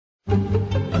I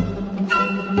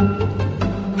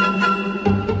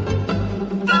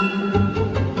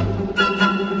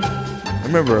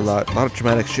remember a lot of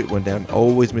traumatic shit went down.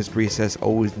 Always missed recess,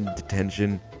 always in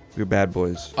detention. We were bad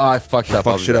boys. Oh, I fucked up.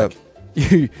 Fuck shit up.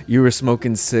 You were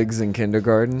smoking cigs in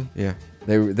kindergarten? Yeah.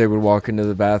 They would walk into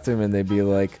the bathroom and they'd be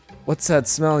like, "What's that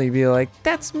smell?" And you'd be like,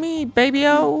 "That's me,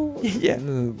 baby-o." Yeah.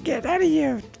 Get out of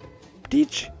here,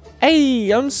 teach. "Hey,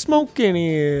 I'm smoking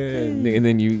here." And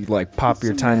then you like pop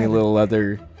your tiny little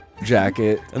leather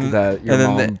jacket that your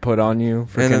mom put on you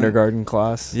for kindergarten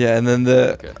class. Yeah, and then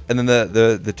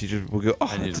the teachers will go,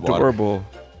 "Oh, it's adorable."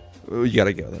 You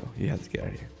gotta go though. You have to get out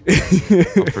of here.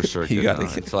 Oh, for sure. You gotta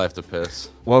get until I have to piss.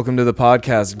 Welcome to the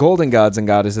podcast, Golden Gods and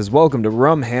Goddesses. Welcome to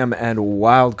Rum, Ham, and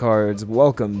Wild Cards.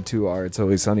 Welcome to our It's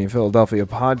Always Sunny in Philadelphia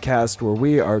podcast, where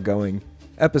we are going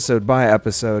episode by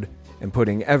episode and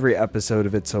putting every episode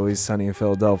of It's Always Sunny in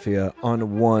Philadelphia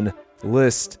on one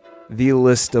list, the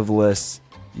list of lists.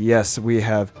 Yes, we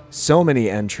have so many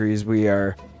entries. We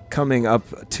are coming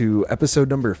up to episode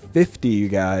number 50, you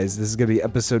guys. This is going to be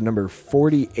episode number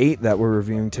 48 that we're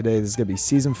reviewing today. This is going to be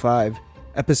season 5,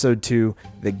 episode 2,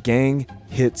 The Gang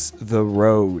Hits the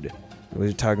Road.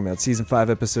 We're talking about season 5,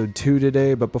 episode 2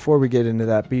 today, but before we get into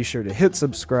that, be sure to hit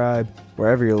subscribe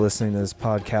wherever you're listening to this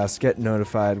podcast. Get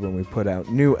notified when we put out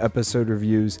new episode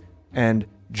reviews and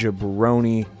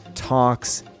jabroni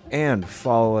talks, and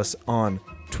follow us on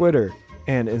Twitter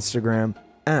and Instagram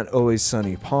at Always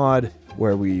Sunny Pod,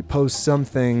 where we post some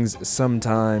things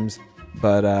sometimes,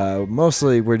 but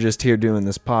mostly we're just here doing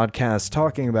this podcast,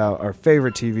 talking about our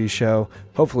favorite TV show,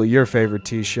 hopefully your favorite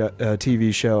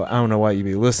TV show. I don't know why you'd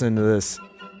be listening to this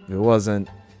if it wasn't.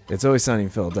 It's Always Sunny in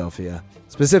Philadelphia,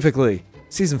 specifically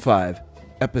season 5,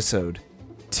 episode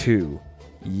 2.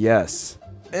 Yes.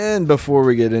 And before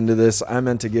we get into this, I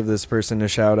meant to give this person a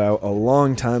shout out a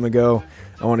long time ago.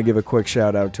 I want to give a quick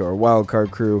shout out to our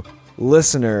Wildcard crew,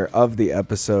 listener of the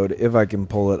episode, if I can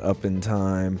pull it up in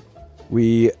time.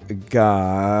 We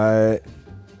got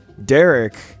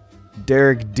Derek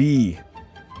D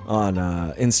on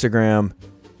Instagram.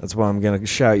 That's what I'm going to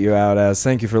shout you out as.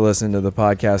 Thank you for listening to the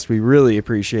podcast. We really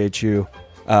appreciate you.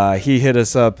 He hit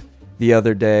us up the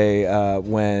other day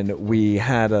when we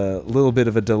had a little bit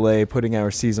of a delay putting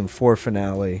our season 4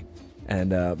 finale,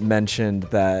 and mentioned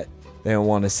that they don't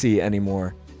want to see any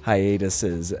more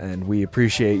hiatuses, and we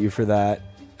appreciate you for that.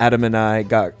 Adam and I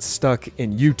got stuck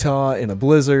in Utah in a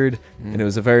blizzard, and it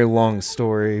was a very long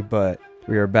story, but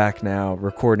we are back now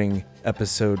recording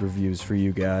episode reviews for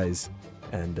you guys,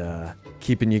 and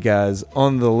keeping you guys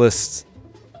on the list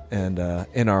and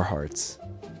in our hearts.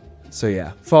 So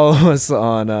yeah, follow us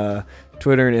on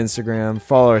Twitter and Instagram.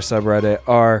 Follow our subreddit,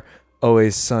 our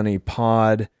Always Sunny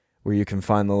Pod, where you can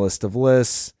find the list of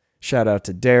lists. Shout out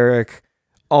to Derek.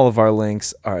 All of our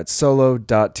links are at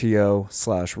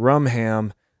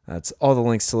solo.to/rumham. That's all the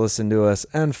links to listen to us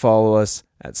and follow us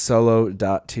at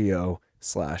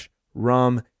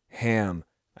solo.to/rumham.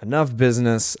 Enough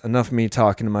business, enough me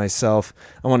talking to myself.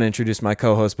 I want to introduce my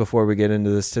co-host before we get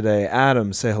into this today.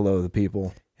 Adam, say hello to the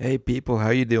people. Hey people, how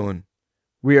you doing?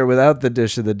 We are without the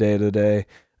dish of the day today,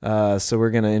 so we're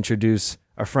going to introduce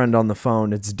our friend on the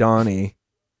phone. It's Donnie.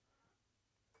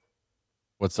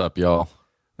 What's up, y'all?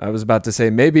 I was about to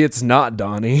say, maybe it's not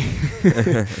Donnie.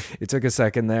 It took a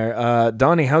second there.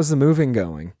 Donnie, how's the moving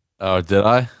going? Oh, did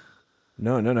I?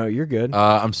 No, you're good.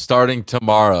 I'm starting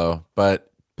tomorrow,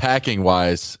 but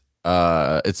packing-wise,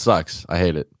 it sucks. I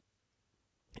hate it.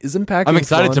 Isn't packing I'm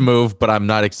excited fun? to move, but I'm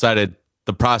not excited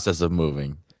the process of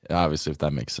moving, obviously, if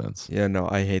that makes sense. Yeah, no,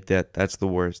 I hate that. That's the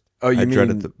worst. Oh, you I mean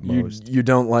dread it the most. You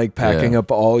don't like packing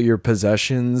up all your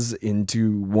possessions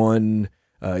into one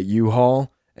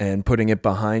U-Haul and putting it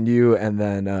behind you and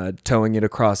then towing it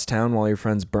across town while your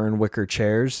friends burn wicker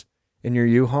chairs in your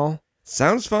U-Haul?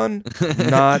 Sounds fun.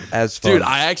 Not as fun. Dude,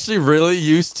 I actually really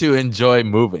used to enjoy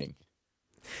moving.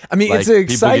 I mean, Like, it's an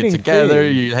exciting people get together,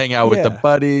 thing. you hang out with the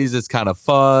buddies, it's kind of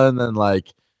fun, and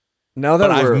like, Now that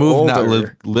but we're I've moved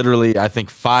older, literally, I think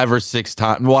 5 or 6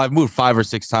 times. Well, I've moved 5 or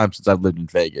 6 times since I've lived in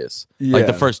Vegas. Like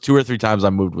the first 2 or 3 times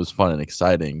I moved was fun and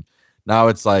exciting. Now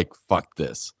it's like, fuck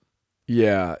this.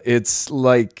 Yeah, it's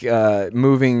like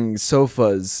moving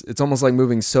sofas. It's almost like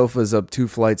moving sofas up 2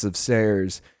 flights of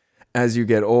stairs as you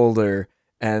get older,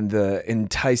 and the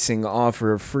enticing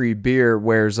offer of free beer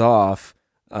wears off.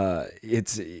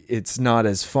 It's not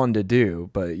as fun to do,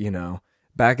 but you know,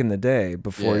 back in the day,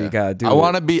 before you gotta do, I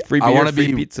want to be free beer, I want to free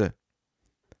be pizza.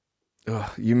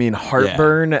 You mean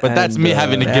heartburn? But that's me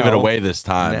having to give it away this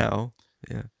time. Now,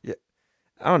 Yeah.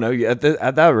 I don't know. At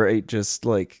that rate, just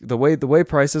like the way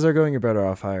prices are going, you're better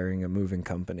off hiring a moving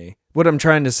company. What I'm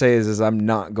trying to say is I'm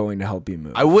not going to help you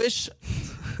move. I wish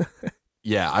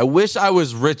I wish I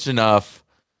was rich enough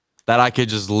that I could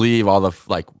just leave all the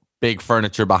like big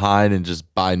furniture behind and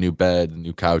just buy new bed,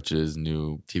 new couches,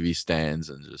 new TV stands,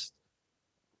 and just.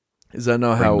 Is that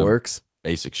not how it works?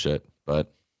 Basic shit,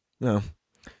 but no.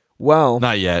 Well,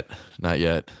 not yet. Not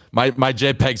yet. My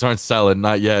JPEGs aren't selling.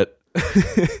 Not yet.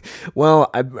 Well,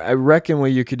 I reckon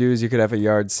what you could do is you could have a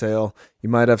yard sale. You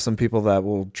might have some people that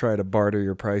will try to barter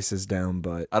your prices down,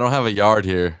 but I don't have a yard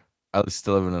here. I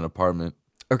still live in an apartment.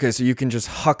 Okay, so you can just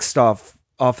huck stuff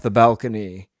off the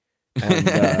balcony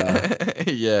and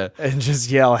yeah, and just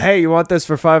yell, "Hey, you want this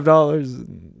for $5?"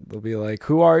 They'll be like,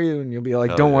 "Who are you?" And you'll be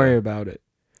like, "Don't worry about it."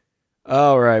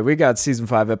 All right, we got season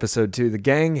 5, episode 2. The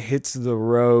Gang Hits the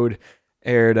Road.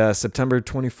 Aired September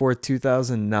 24th,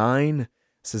 2009.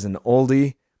 This is an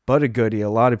oldie, but a goodie. A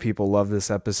lot of people love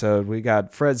this episode. We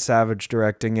got Fred Savage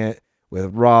directing it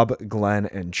with Rob, Glenn,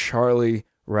 and Charlie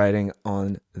writing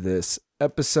on this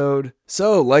episode.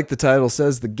 So, like the title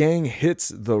says, the gang hits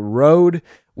the road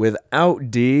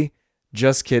without Dee.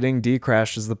 Just kidding. Dee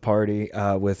crashes the party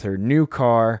with her new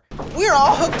car. We're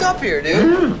all hooked up here,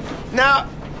 dude. Now,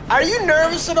 are you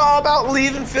nervous at all about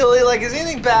leaving Philly? Like, is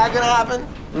anything bad gonna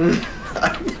happen?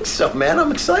 I don't think so, man.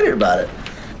 I'm excited about it.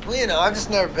 Well, you know, I've just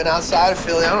never been outside of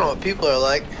Philly. I don't know what people are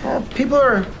like. People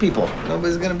are people.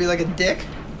 Nobody's gonna be like a dick.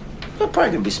 There's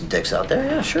probably gonna be some dicks out there.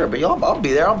 Yeah, sure. But I'll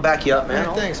be there. I'll back you up, man.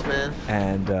 Right, thanks, man.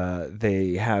 And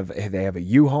they have a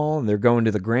U-Haul, and they're going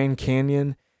to the Grand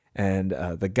Canyon. And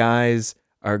the guys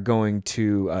are going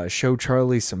to show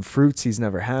Charlie some fruits he's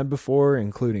never had before,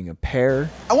 including a pear.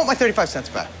 I want my 35 cents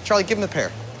back. Charlie, give him the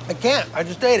pear. I can't. I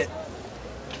just ate it.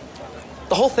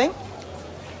 The whole thing?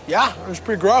 Yeah, it was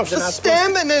pretty gross. The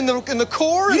stem and then the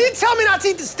core? You didn't tell me not to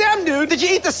eat the stem, dude. Did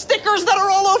you eat the stickers that are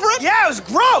all over it? Yeah, it was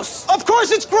gross. Of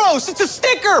course it's gross. It's a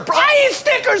sticker. I eat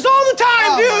stickers all the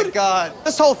time, dude. Oh, my God.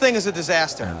 This whole thing is a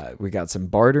disaster. We got some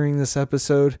bartering this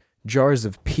episode. Jars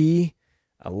of pee.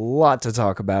 A lot to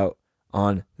talk about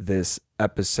on this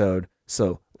episode.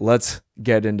 So let's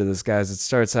get into this, guys. It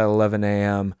starts at 11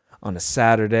 a.m. on a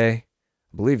Saturday.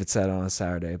 I believe it's set on a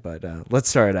Saturday, but let's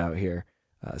start out here.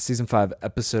 Season 5,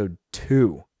 episode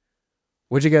 2.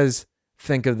 What'd you guys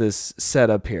think of this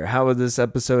setup here? How would this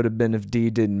episode have been if Dee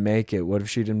didn't make it? What if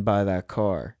she didn't buy that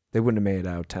car? They wouldn't have made it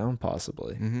out of town,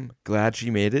 possibly. Mm-hmm. Glad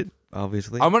she made it,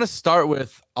 obviously. I'm going to start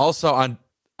with also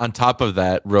on top of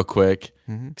that real quick,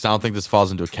 because I don't think this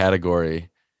falls into a category.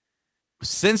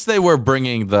 Since they were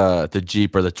bringing the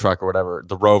Jeep or the truck or whatever,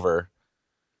 the Rover,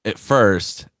 at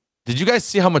first, did you guys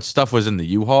see how much stuff was in the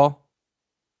U-Haul?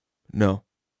 No.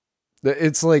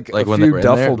 It's like a when they few were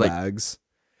duffel there, bags.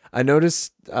 I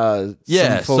noticed some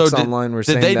so folks online were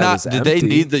saying that was did they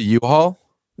need the U-Haul?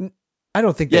 I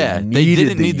don't think they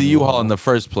didn't need the U-Haul in the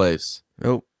first place.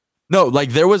 Nope. No,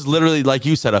 like there was literally, like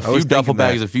you said, a few duffel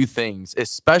bags, a few things,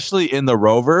 especially in the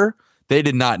Rover. They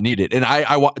did not need it. And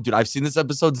dude, I've seen this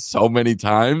episode so many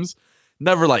times.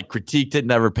 Never like critiqued it,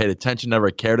 never paid attention, never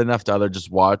cared enough to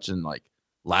just watch and like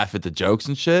laugh at the jokes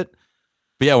and shit.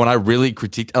 But yeah, when I really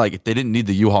critiqued, like they didn't need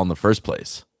the U-Haul in the first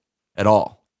place at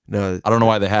all. No, I don't know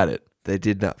why they had it. They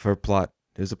did not for plot.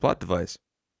 It was a plot device.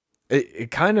 It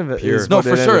kind of is. No,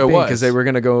 for sure it was, because they were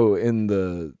going to go in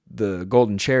the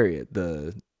Golden Chariot,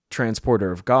 the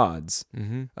transporter of gods,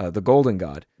 the Golden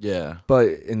God. Yeah. But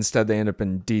instead they end up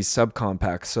in Dee's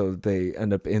subcompact, so they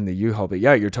end up in the U-Haul. But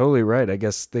yeah, you're totally right. I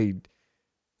guess they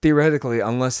theoretically,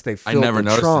 unless they filled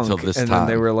the trunk, until this and time. then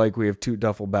they were like, we have 2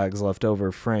 duffel bags left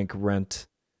over. Frank, rent.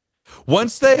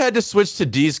 Once they had to switch to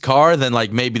Dee's car, then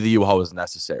like maybe the U-Haul was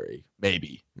necessary.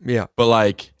 Maybe. Yeah. But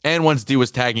like, and once Dee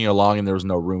was tagging along and there was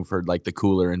no room for like the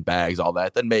cooler and bags, all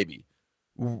that, then maybe.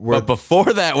 But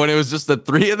before that, when it was just the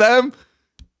 3 of them,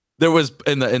 there was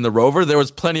in the Rover, there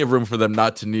was plenty of room for them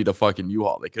not to need a fucking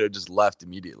U-Haul. They could have just left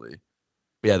immediately.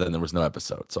 But yeah, then there was no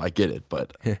episode, so I get it.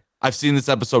 But I've seen this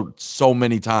episode so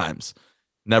many times,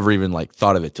 never even like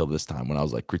thought of it till this time when I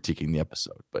was like critiquing the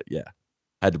episode. But yeah,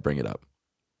 had to bring it up.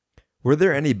 Were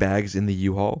there any bags in the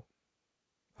U-Haul?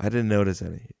 I didn't notice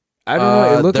any. I don't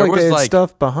know. It looked like they had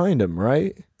stuff behind him,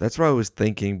 right? That's what I was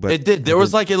thinking. But it did. There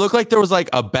was like, it looked like there was like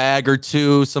a bag or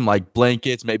 2, some like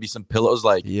blankets, maybe some pillows,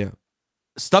 like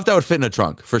stuff that would fit in a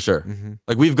trunk for sure.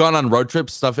 Like we've gone on road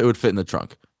trips, stuff it would fit in the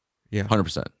trunk. Yeah,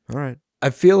 100%. All right. I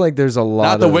feel like there's a lot.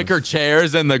 Not the wicker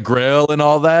chairs and the grill and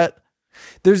all that.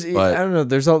 I don't know.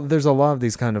 There's a lot of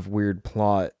these kind of weird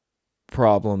plot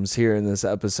problems here in this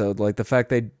episode, like the fact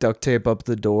they duct tape up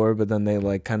the door, but then they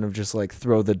like kind of just like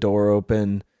throw the door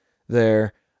open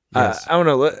there. Yes. I don't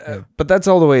know, but that's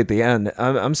all the way at the end.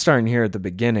 I'm starting here at the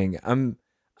beginning. I'm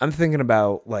thinking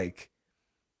about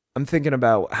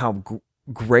how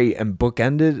great and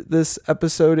bookended this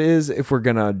episode is. If we're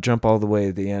gonna jump all the way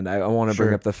at the end, I want to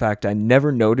bring up the fact I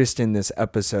never noticed in this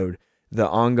episode the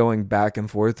ongoing back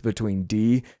and forth between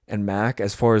Dee and Mac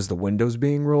as far as the windows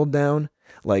being rolled down.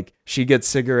 Like, she gets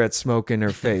cigarette smoke in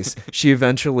her face. She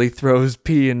eventually throws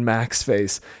pee in Mac's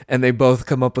face, and they both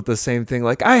come up with the same thing.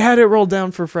 Like, I had it rolled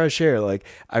down for fresh air. Like,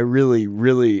 I really,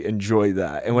 really enjoyed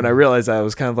that. And when I realized that, it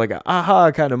was kind of like an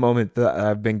aha kind of moment that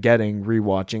I've been getting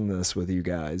rewatching this with you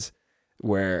guys,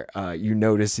 where you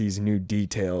notice these new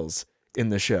details in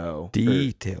the show.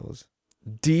 Details,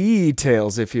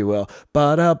 if you will.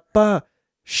 Ba-da-ba.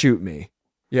 Shoot me.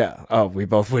 Yeah. Oh, we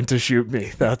both went to shoot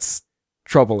me. That's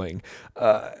troubling.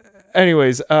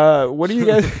 Anyways, what do you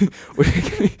guys what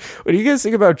do you guys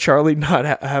think about Charlie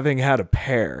not having had a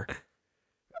pair?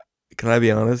 Can I be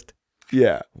honest?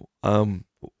 Yeah.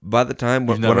 By the time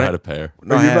You've never had a pair.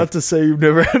 No, are you about to say you've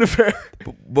never had a pair?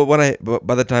 But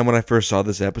by the time when I first saw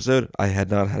this episode, I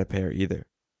had not had a pair either.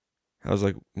 I was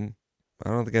like, I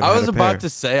don't think I was about to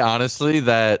say honestly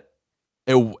that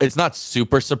it's not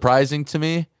super surprising to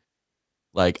me.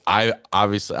 Like, I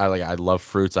love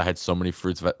fruits. I had so many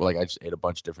fruits. Like, I just ate a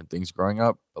bunch of different things growing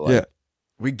up. But like, yeah,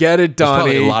 we get it,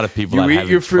 Donnie. A lot of people you eat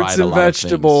your fruits and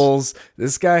vegetables.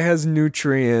 This guy has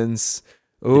nutrients.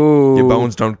 Oh, your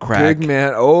bones don't crack. Big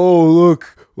man. Oh,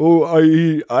 look. Oh, I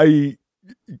eat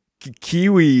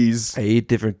kiwis. I eat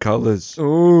different colors.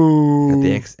 Oh, got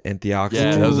the antioxidants.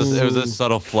 Yeah, it was a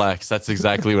subtle flex. That's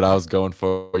exactly what I was going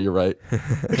for. You're right.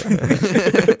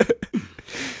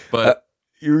 But.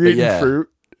 You're eating fruit.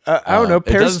 I don't know.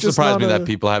 Pears it doesn't just surprise me that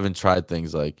people haven't tried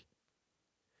things like.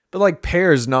 But like,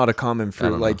 pear's not a common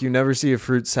fruit. Like, you never see a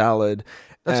fruit salad.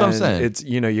 That's what I'm saying. It's,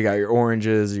 you got your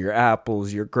oranges, your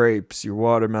apples, your grapes, your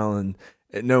watermelon.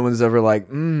 And no one's ever like,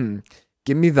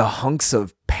 give me the hunks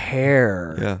of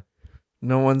pear. Yeah.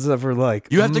 No one's ever like.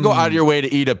 You have to go out of your way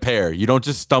to eat a pear. You don't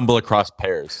just stumble across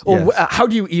pears. Well, yes. How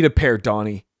do you eat a pear,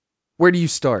 Donnie? Where do you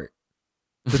start?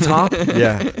 The top?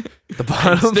 Yeah. The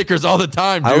bottom? Stickers all the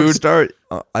time, dude. I would start.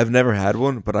 I've never had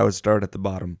one, but I would start at the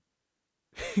bottom.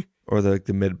 Or the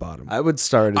mid bottom. I would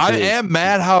start at I am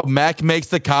mad how Mac makes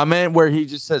the comment where he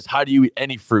just says, how do you eat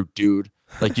any fruit, dude?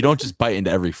 Like, you don't just bite into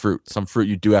every fruit. Some fruit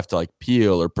you do have to like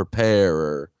peel or prepare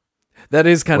or. That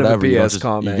is kind whatever. of a BS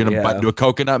comment. You're going to bite into a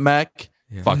coconut, Mac?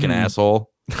 Yeah. Fucking asshole.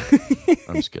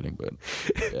 I'm just kidding, but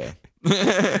yeah.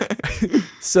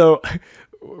 So,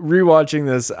 rewatching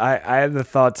this, I had the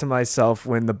thought to myself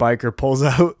when the biker pulls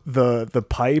out the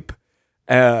pipe,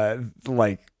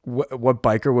 like what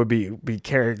biker would be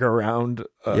carrying around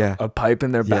a pipe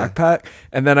in their backpack,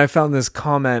 and then I found this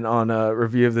comment on a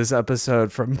review of this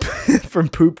episode from from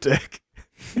Poop Dick.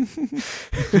 Who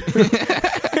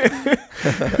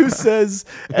says,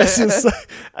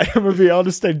 I'm gonna be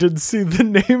honest, I didn't see the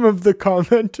name of the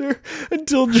commenter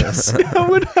until just now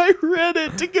when I read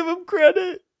it to give him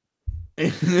credit. I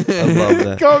love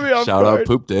that. Call me off Shout guard. out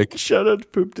Poop Dick. Shout out to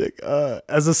Poop Dick.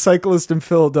 As a cyclist in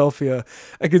Philadelphia,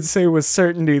 I can say with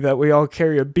certainty that we all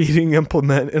carry a beating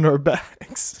implement in our bags.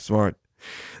 Smart.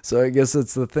 So I guess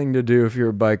it's the thing to do if you're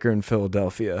a biker in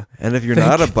Philadelphia. And if you're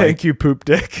not a biker, thank you, Poop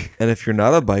Dick. And if you're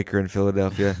not a biker in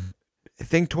Philadelphia,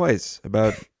 think twice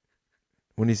about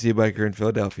when you see a biker in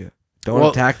Philadelphia. Don't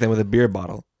attack them with a beer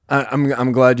bottle.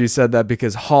 I'm glad you said that,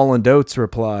 because Holland Oates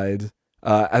replied,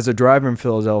 as a driver in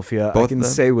Philadelphia, I can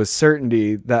say with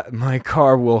certainty that my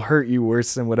car will hurt you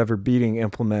worse than whatever beating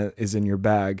implement is in your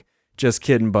bag. Just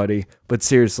kidding, buddy. But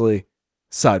seriously,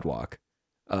 sidewalk.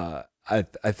 I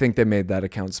think they made that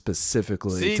account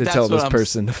specifically to tell this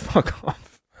person to fuck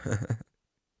off.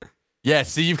 Yeah,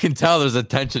 see, you can tell there's a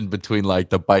tension between like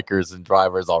the bikers and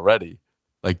drivers already.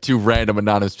 Like, two random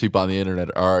anonymous people on the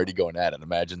internet are already going at it.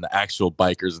 Imagine the actual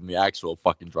bikers and the actual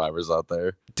fucking drivers out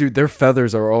there. Dude, their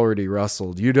feathers are already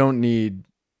rustled. You don't need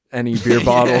any beer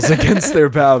bottles against their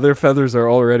bow. Their feathers are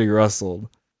already rustled.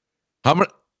 How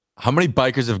many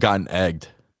bikers have gotten egged?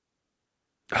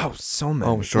 Oh, so many.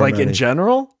 Oh, I'm sure like many. In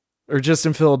general, or just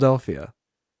in Philadelphia?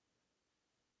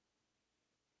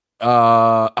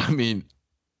 I mean,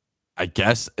 I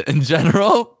guess in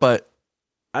general, but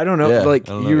I don't know. Yeah, like,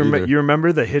 I don't you know either. you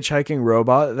remember the hitchhiking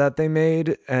robot that they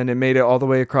made, and it made it all the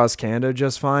way across Canada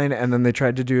just fine, and then they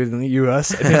tried to do it in the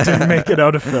U.S. and it didn't make it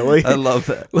out of Philly. I love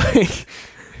that. Like,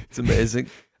 It's amazing.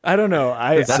 I don't know.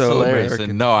 that's so hilarious.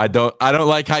 American. And no, I don't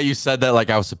like how you said that. Like,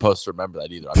 I was supposed to remember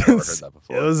that either. I've never heard that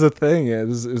before. It was a thing. It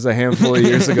was a handful of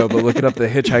years ago, but looking up the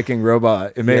hitchhiking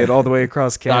robot, it made it all the way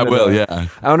across Canada. I will, yeah.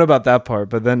 I don't know about that part,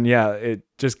 but then, yeah, it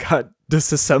just got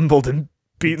disassembled and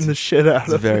beating the shit out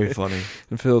It's of very it funny.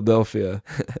 in Philadelphia.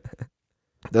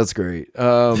 That's great. It's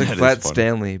like That is Flat funny.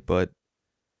 Stanley, but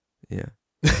yeah.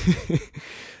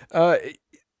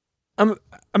 I'm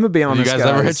gonna be Have you honest, guys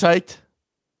ever hitchhiked?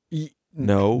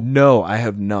 No. No, I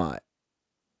have not.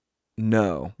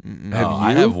 No. Mm-mm. Have Oh,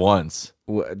 I you? have once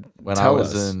When when I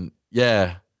was in.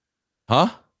 Yeah. Huh?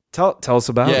 Tell us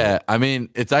about it. Yeah. I mean,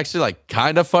 it's actually like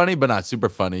kind of funny, but not super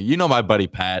funny. You know my buddy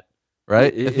Pat,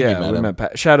 right? I think you Yeah, we him. met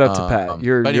Pat. Shout out to Pat.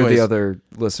 You're but the anyways- other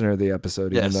listener of the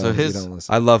episode. Yeah, Even so though his- you don't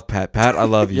listen. I love Pat. Pat, I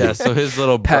love you. Yeah. So his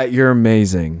little Pat, you're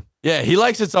amazing. yeah, he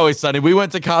likes It's Always Sunny. We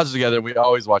went to college together. We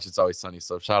always watch It's Always Sunny.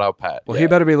 So shout out Pat. Well, Yeah. he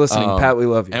better be listening. Pat, we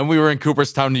love you. And we were in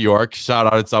Cooperstown, New York. Shout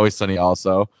out It's Always Sunny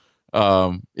also.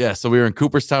 Yeah, so we were in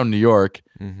Cooperstown, New York,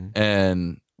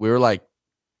 and we were like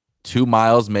 2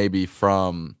 miles maybe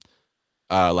from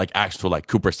like actual like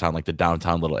Cooperstown, like the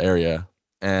downtown little area.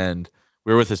 And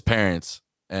we were with his parents,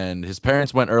 and his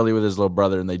parents went early with his little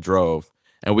brother and they drove.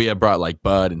 And we had brought like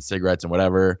bud and cigarettes and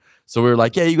whatever. So we were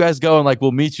like, yeah, you guys go and like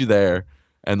we'll meet you there.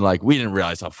 And like we didn't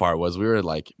realize how far it was. We were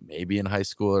like maybe in high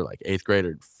school or like 8th grade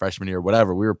or freshman year or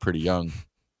whatever. We were pretty young.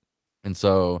 And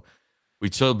so we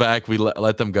chilled back. We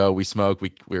let them go. We smoked.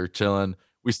 We were chilling.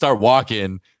 We start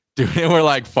walking, dude, and we're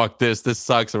like, fuck this. This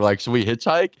sucks. And we're like, should we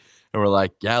hitchhike? And we're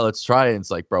like, yeah, let's try it. And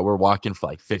it's like, bro, we're walking for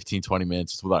like 15, 20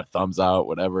 minutes just with our thumbs out,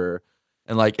 whatever.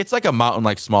 And like, it's like a mountain,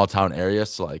 like small town area.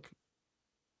 So like,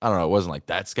 I don't know. It wasn't like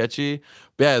that sketchy.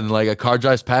 But yeah, and like a car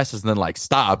drives past us and then like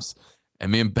stops.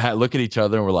 And me and Pat look at each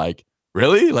other and we're like,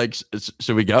 really? Like,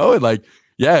 should we go? And like,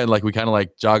 yeah. And like, we kind of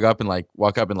like jog up and like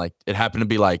walk up and like, it happened to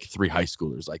be like 3 high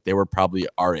schoolers. Like they were probably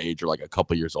our age or like a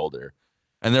couple years older.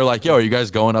 And they're like, yo, are you guys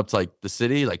going up to like the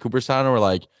city, like Cooperstown? And we're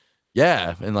like,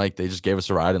 yeah. And like, they just gave us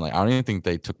a ride. And like, I don't even think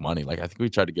they took money. Like, I think we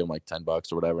tried to give them like $10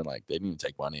 or whatever. And like, they didn't even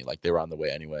take money. Like they were on the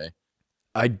way anyway.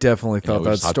 I definitely You know, thought we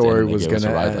that just hopped in story and they was gave us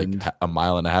going a to ride, end. like a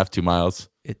mile and a half, 2 miles.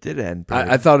 It did end.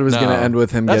 I thought it was going to No. end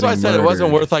with him That's getting why I said murdered. it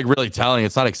wasn't worth like really telling.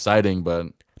 It's not exciting, but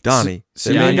Donnie.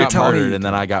 So yeah, you I mean you're got telling murdered me- and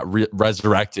then I got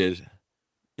resurrected.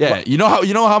 Yeah, you know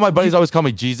how my buddies always call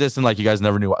me Jesus and like you guys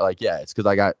never knew. Like, yeah, it's because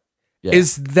I got yeah.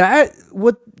 Is that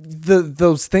what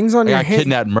those things on I your got hand?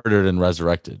 kidnapped, murdered, and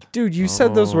resurrected. Dude, you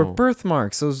said those were Oh.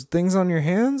 birthmarks. Those things on your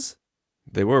hands?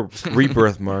 They were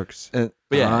rebirth marks. But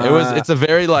yeah, it's a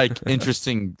very like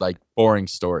interesting, like boring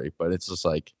story, but it's just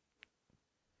like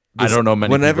I don't know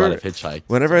many people that have hitchhiked.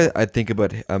 Whenever I think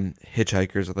about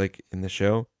hitchhikers like in the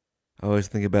show, I always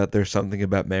think about There's Something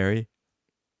About Mary.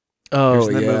 Oh There's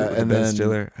that movie yeah, with and Ben then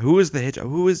Stiller. Who was the hitch?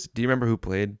 Who was? Do you remember who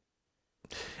played?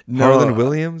 no, Harlan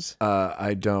Williams.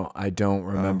 I don't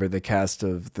remember the cast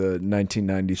of the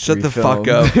 1993. Shut the film. fuck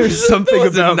up. There's something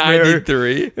Was it about Mary.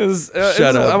 93. It was,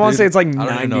 Shut up, I want to dude. say it's like I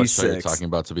don't even know what show you're 96. talking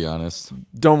about, to be honest.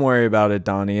 Don't worry about it,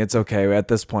 Donnie. It's okay. At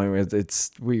this point,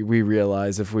 we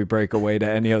realize if we break away to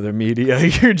any other media,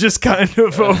 you're just kind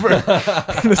of over.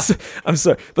 I'm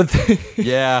sorry, but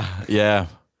Yeah.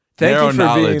 Thank Narrow you for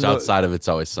knowledge being outside of It's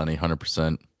Always Sunny,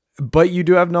 100%. but you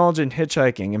do have knowledge in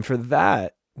hitchhiking, and for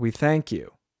that we thank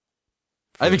you.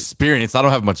 I have experience. I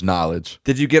don't have much knowledge.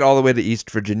 Did you get all the way to East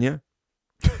Virginia?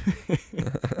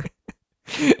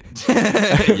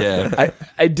 Yeah.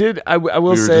 I did. I will we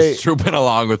were say just trooping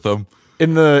along with them.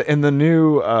 in the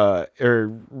new or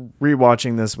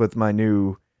rewatching this with my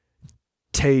new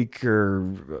take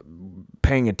or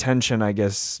paying attention, I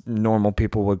guess normal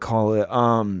people would call it.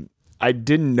 I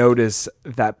didn't notice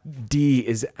that Dee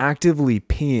is actively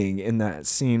peeing in that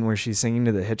scene where she's singing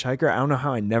to the hitchhiker. I don't know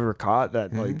how I never caught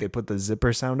that. Like they put the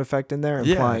zipper sound effect in there,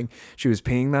 Yeah. implying she was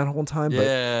peeing that whole time.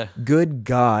 Yeah. But good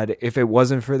God, if it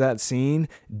wasn't for that scene,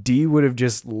 Dee would have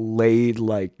just laid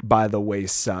like by the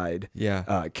wayside.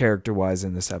 Yeah. Character wise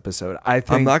in this episode, I I'm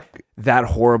think not. that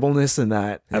horribleness in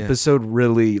that Yeah. episode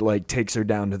really like takes her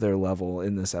down to their level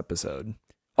in this episode.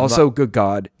 Also, good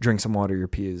God, drink some water. Your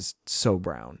pee is so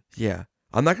brown. Yeah.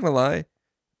 I'm not gonna lie.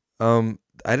 I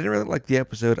didn't really like the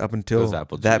episode up until Those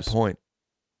apple that juice. point.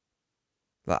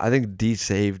 I think Dee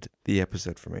saved the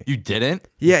episode for me. You didn't?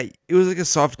 Yeah, it was like a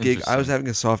soft giggle. I was Interesting. having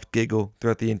a soft giggle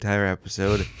throughout the entire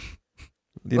episode.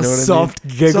 You A know what soft I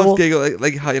mean? giggle? Soft giggle,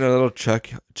 like how a little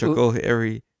chuckle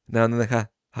every now and then, like ha,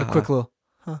 A quick little.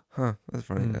 huh. That's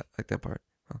funny. Mm. I like that part.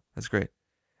 Huh, that's great.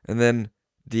 And then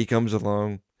Dee comes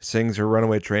along, sings her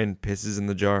Runaway Train, pisses in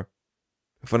the jar.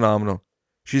 Phenomenal.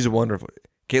 She's wonderful.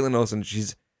 Caitlin Olsen.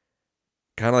 She's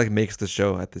kind of like makes the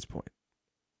show at this point,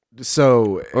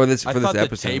 So or this I for thought this the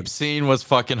episode. tape scene was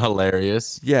fucking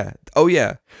hilarious. Yeah. Oh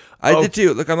yeah. I Oh. did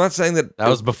too. Look, I'm not saying that. That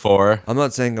was before. I'm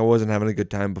not saying I wasn't having a good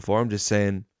time before. I'm just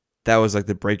saying that was like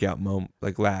the breakout moment,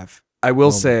 like laugh. I will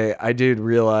moment. say I did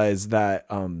realize that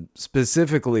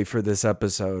specifically for this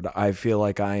episode, I feel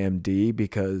like I am Dee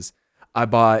because I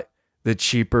bought the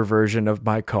cheaper version of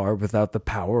my car without the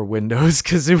power windows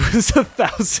because it was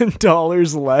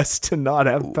 $1,000 less to not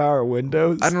have power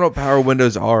windows. I don't know what power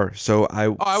windows are, so I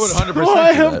would 100% So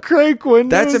I do have that. crank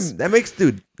windows. that makes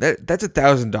that's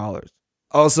 $1,000.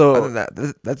 Also, Other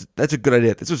than that, that's a good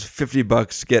idea. This was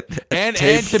 $50 to get And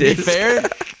tape to be disc. fair,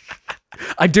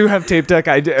 I do have tape deck.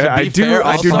 I do fair, I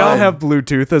do also- not have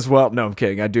Bluetooth as well. No, I'm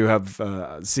kidding. I do have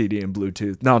CD and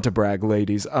Bluetooth. Not to brag,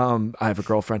 ladies. I have a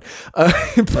girlfriend,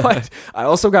 but I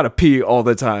also got to pee all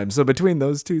the time. So between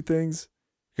those two things,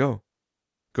 Go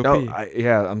no, pee.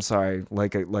 I'm sorry.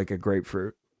 Like a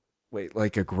grapefruit. Wait,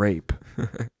 like a grape.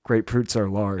 Grapefruits are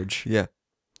large. Yeah.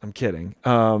 I'm kidding.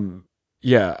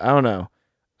 Yeah, I don't know.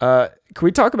 Can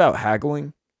we talk about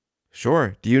haggling?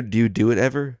 Sure. Do you do it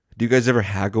ever? Do you guys ever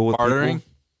haggle with bartering.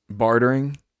 people?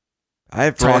 Bartering, I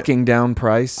have talking down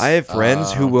price. I have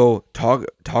friends who will talk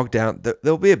down.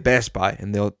 They'll be at Best Buy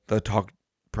and they'll talk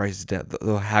prices down.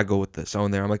 They'll haggle with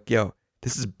someone there. I'm like, yo,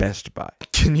 this is Best Buy.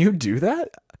 Can you do that?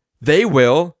 They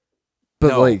will. But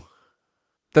No. like,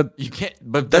 You can't.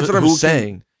 But That's what I'm who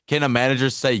saying. Can a manager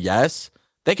say yes?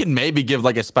 They can maybe give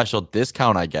like a special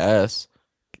discount, I guess.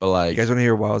 But You like, guys want to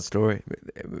hear a wild story?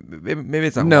 Maybe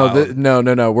it's not no, wild.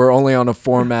 no. We're only on a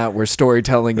format where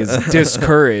storytelling is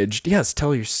discouraged. Yes,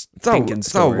 tell your It's stinking not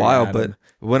story. wild, Adam.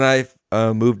 but when I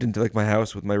moved into like my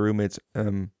house with my roommates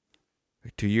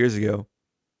like 2 years ago,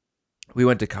 we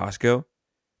went to Costco,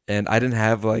 and I didn't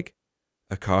have like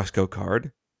a Costco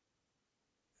card,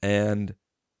 and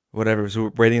whatever. So we're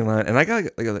waiting in line, and I got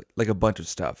like a bunch of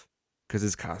stuff because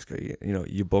it's Costco.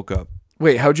 You bulk up.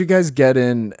 Wait, how'd you guys get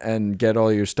in and get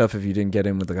all your stuff if you didn't get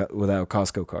in without a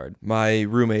Costco card? My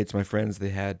roommates, my friends, they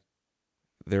had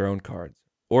their own cards,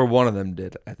 or one of them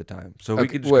did at the time. So we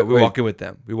Okay, could just wait. walk in with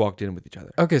them. We walked in with each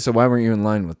other. Okay, so why weren't you in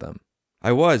line with them?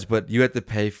 I was, but you had to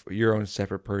pay for your own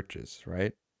separate purchase,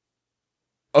 right?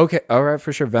 Okay, all right,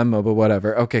 for sure, Venmo, but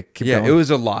whatever. Okay, keep Yeah, going. it was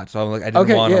a lot. So I'm like, I didn't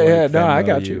Okay, want to. yeah, no, I Venmo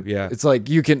got you. Yeah, It's like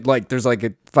you can there's like a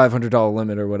 $500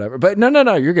 limit or whatever. But no,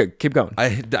 you're good. Keep going.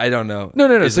 I don't know.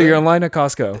 No. Is So there- you're in line at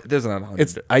Costco. There's not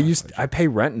 100. I pay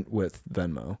rent with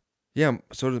Venmo. Yeah,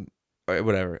 sort of.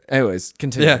 Whatever. Anyways,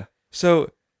 continue. Yeah.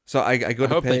 So I go I to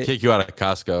hope pay. they kick you out of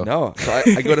Costco. No, so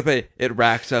I go to pay. It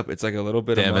racks up. It's like a little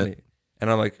bit Damn of it. money,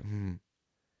 and I'm like,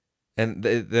 and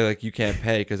they're like, you can't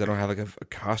pay because I don't have like a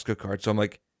Costco card. So I'm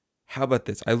like, how about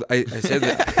this? I say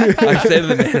that I say to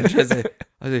the manager,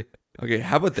 I say, okay,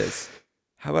 how about this?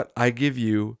 How about I give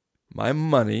you my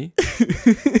money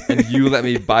and you let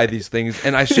me buy these things?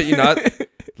 And I shit you not,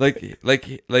 like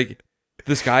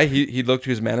this guy, he looked to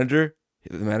his manager.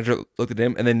 The manager looked at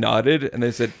him and they nodded and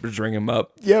they said, just ring him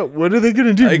up. Yeah, what are they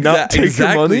gonna do? Not take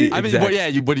your money? exactly. I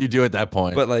mean, what do you do at that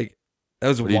point? But like, that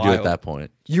was what do you wild. do at that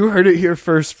point? You heard it here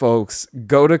first, folks.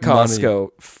 Go to Costco,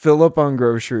 fill up on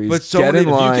groceries, But so get many- in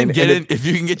you line. You can get and in if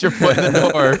you can get your foot in the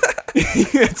door.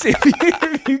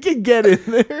 if you can get in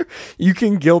there, you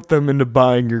can guilt them into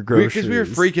buying your groceries. Because we were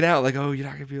freaking out, like, oh, you're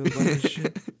not gonna be able to buy this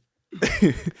shit.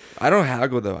 I don't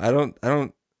haggle though. I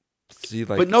don't see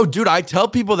like. But no, dude, I tell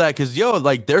people that because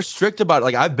like they're strict about it.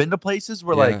 Like I've been to places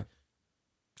where Yeah.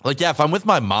 like if I'm with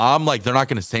my mom, like they're not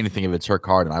gonna say anything if it's her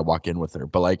card and I walk in with her.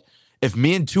 But like if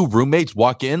me and two roommates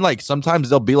walk in, like sometimes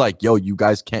they'll be like, yo, you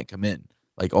guys can't come in.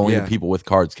 Like only Yeah. the people with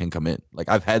cards can come in. Like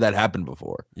I've had that happen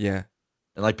before. Yeah.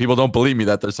 And like people don't believe me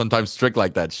that they're sometimes strict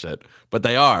like that shit. But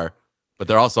they are. But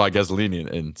they're also, I guess, lenient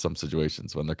in some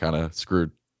situations when they're kind of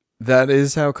screwed. That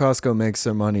is how Costco makes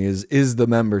their money is the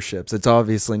memberships. It's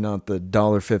obviously not the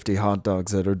 $1.50 hot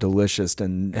dogs that are delicious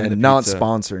and And the not pizza.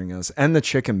 sponsoring us. And the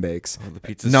chicken bakes. Oh, the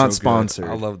pizza's Not so good. sponsored,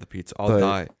 I love the pizza. I'll but-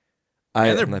 die. And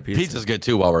I their that pizza. pizza's good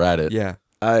too while we're at it. Yeah.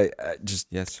 I just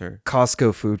Yes, sir.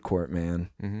 Costco food court, man.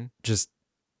 Mm-hmm. Just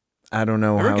I don't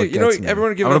know Everyone how get, it gets me.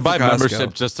 everyone give I'm it gonna up buy for Costco.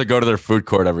 membership just to go to their food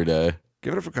court every day.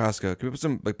 Give it up for Costco. Can we put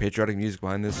some like patriotic music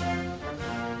behind this?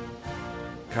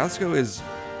 Costco is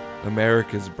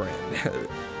America's brand.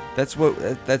 That's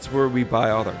where we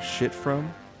buy all our shit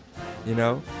from. You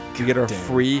know, we get our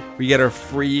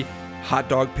free hot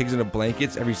dog pigs in a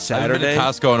blankets every I've been Saturday. to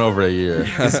Costco in over a year.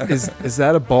 Is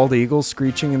that a bald eagle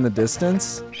screeching in the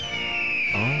distance?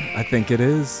 Oh, I think it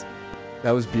is.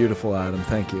 That was beautiful, Adam.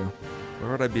 Thank you.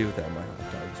 Where would I be without my hot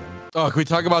dogs? Oh, can we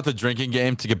talk about the drinking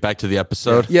game to get back to the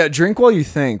episode? Yeah, drink while you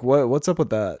think. What's up with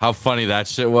that? How funny that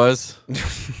shit was.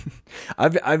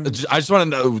 I've I just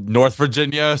want to know North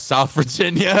Virginia, South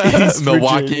Virginia, East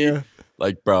Milwaukee. Virginia,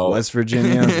 Like, bro. West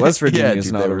Virginia. West Virginia is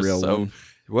dude, not they a were real so- one.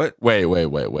 What? Wait, what?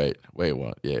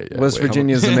 Yeah. West wait.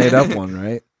 Virginia is a made up one,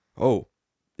 right? Oh,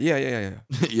 yeah.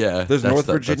 Yeah. There's that's North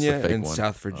the- that's the Virginia fake and one.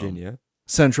 South Virginia.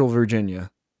 Central Virginia.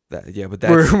 But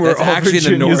where that's all actually in the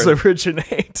Virginias north.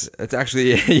 originate. That's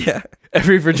actually yeah.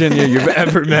 Every Virginia you've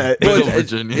ever met. Middle it's-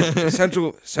 Virginia.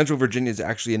 Central Virginia is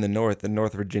actually in the north, and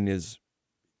North Virginia is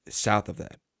south of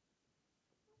that.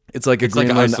 It's like a It's like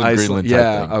Greenland, Iceland type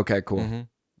Yeah. thing. Okay. Cool. Mhm.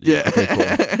 Yeah.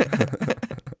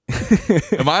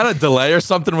 Am I on a delay or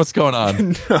something? What's going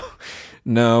on?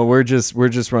 No, we're just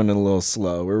running a little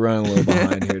slow. We're running a little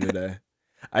behind here today.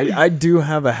 I do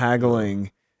have a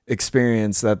haggling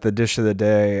experience that the dish of the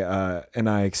day and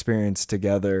I experienced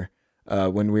together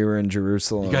when we were in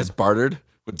Jerusalem. You guys bartered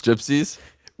with gypsies?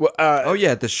 Well, Oh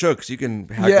yeah, at the Shooks, you can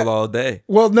haggle Yeah. all day.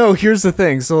 well, no. Here's the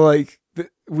thing. So like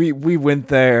we went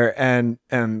there and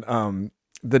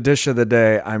the dish of the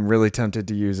day I'm really tempted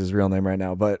to use his real name right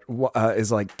now, but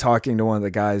is like talking to one of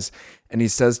the guys, and he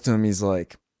says to him, he's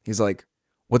like,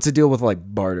 what's the deal with like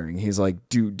bartering? He's like,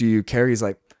 do you care? He's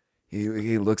like,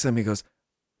 he looks at me, he goes,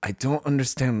 I don't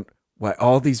understand why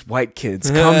all these white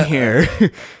kids come here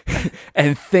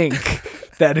and think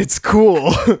that it's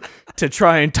cool to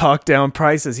try and talk down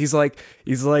prices. He's like,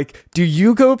 do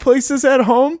you go places at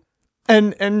home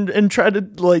and try to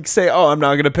like say, oh, I'm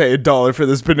not gonna pay $1 for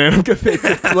this banana. I'm gonna pay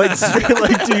 50. Like,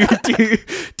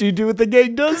 do you do what the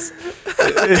gang does?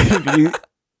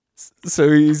 So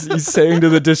he's saying to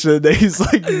the dish of the day, he's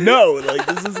like, no, like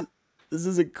this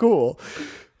isn't cool.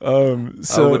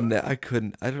 So I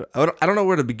couldn't. I don't know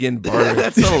where to begin bartering.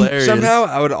 That's hilarious. Somehow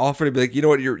I would offer to be like, you know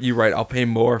what, you're right. I'll pay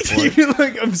more for it. you're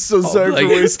like, I'm so sorry like- for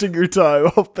wasting your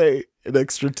time. I'll pay an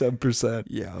extra 10%.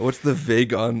 Yeah. What's the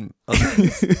vig on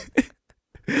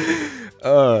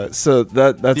So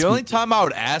that's The only time I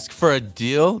would ask for a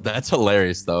deal, that's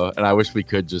hilarious though. And I wish we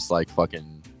could just like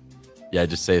fucking, yeah,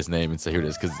 just say his name and say who it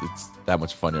is, because it's that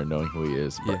much funnier knowing who he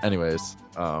is. But Yeah. anyways,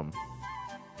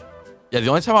 yeah, the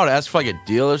only time I would ask for like a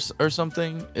deal or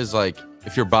something is like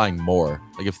if you're buying more.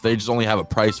 Like if they just only have a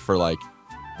price for like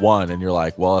one and you're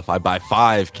like, well, if I buy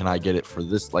 5, can I get it for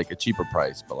this, like a cheaper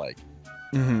price? But like,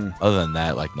 other than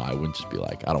that, like, no, I wouldn't just be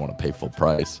like, I don't want to pay full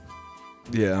price.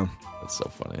 yeah. That's so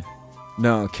funny.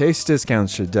 No, case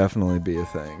discounts should definitely be a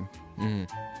thing. Mhm.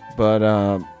 But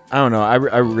I don't know. I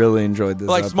really enjoyed this.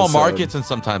 Like small episode. markets, and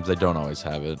sometimes they don't always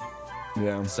have it.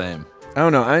 Yeah. Same. I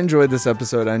don't know. I enjoyed this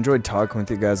episode. I enjoyed talking with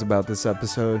you guys about this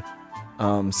episode.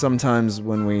 Sometimes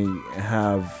when we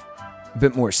have a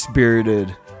bit more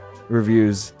spirited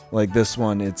reviews like this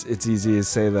one, it's easy to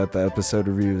say that the episode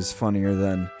review is funnier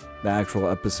than the actual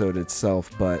episode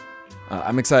itself. But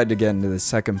I'm excited to get into the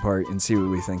second part and see what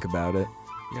we think about it.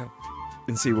 Yeah.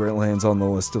 And see where it lands on the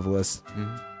list of lists.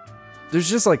 Mhm. There's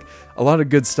just like a lot of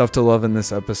good stuff to love in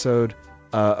this episode.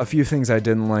 A few things I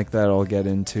didn't like that I'll get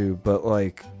into, but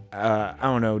like I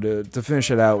don't know, to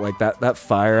finish it out, like that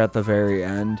fire at the very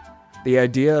end, the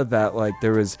idea that like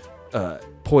there was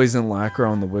poison lacquer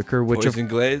on the wicker, which Poison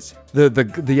glaze.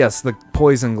 the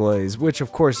poison glaze, which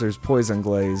of course there's poison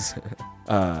glaze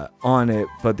on it,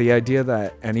 but the idea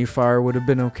that any fire would have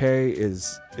been okay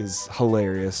is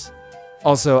hilarious.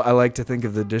 Also, I like to think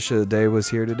if the dish of the day was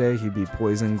here today, he'd be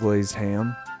poison glazed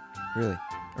ham Really?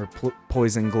 or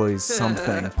poison glazed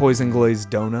something, poison glazed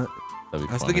donut. That'd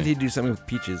be I was funny. thinking he'd do something with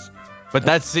peaches. But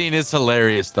that scene is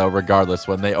hilarious though, regardless,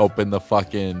 when they open the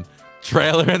fucking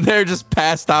trailer and they're just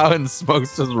passed out and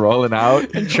smoke's just rolling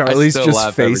out. And Charlie's I still just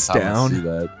laugh every face time I down. see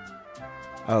that.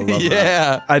 I love that.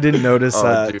 Yeah. I didn't notice Oh,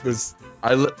 that. dude. This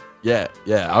Yeah.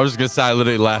 I was just gonna say I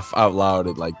literally laugh out loud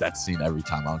at like that scene every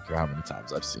time. I don't care how many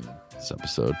times I've seen this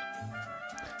episode.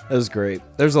 That was great.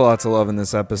 There's a lot to love in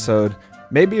this episode.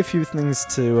 Maybe a few things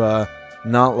to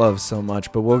not love so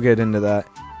much, but we'll get into that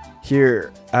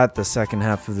here at the second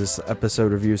half of this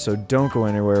episode review. So don't go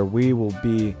anywhere. We will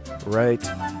be right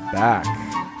back.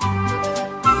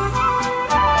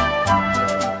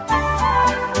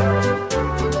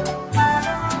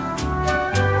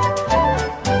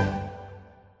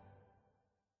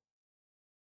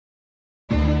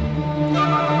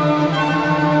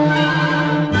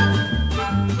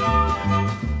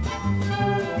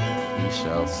 We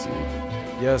shall see.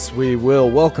 Yes, we will.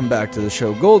 Welcome back to the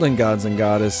show, Golden Gods and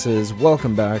Goddesses.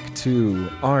 Welcome back to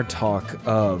our talk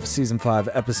of Season 5,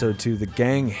 Episode 2, The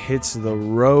Gang Hits the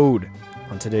Road.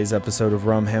 On today's episode of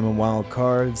Rum, Ham, and Wild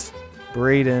Cards,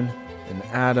 Braden and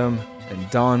Adam and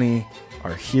Donnie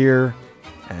are here,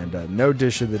 and no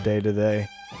dish of the day today,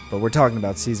 but we're talking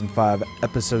about Season 5,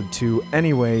 Episode 2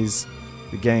 anyways.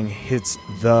 The Gang Hits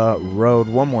the Road.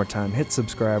 One more time, hit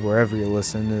subscribe wherever you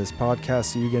listen to this podcast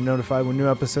so you get notified when new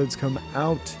episodes come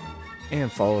out.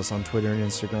 And follow us on Twitter and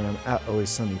Instagram at Always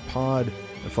Sunny Pod.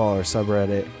 And follow our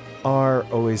subreddit,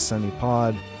 Always Sunny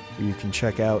Pod, where you can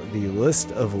check out the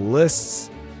list of lists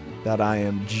that I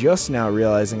am just now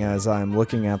realizing as I'm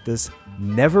looking at this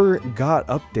never got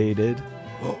updated.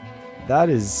 That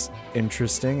is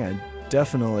interesting. I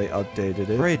definitely updated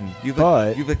it. Braden, you've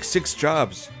But- like 6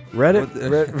 jobs. Reddit,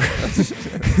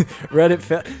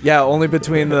 yeah, only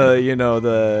between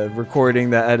the recording,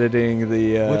 the editing,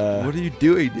 the What are you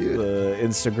doing, dude? the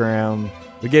Instagram.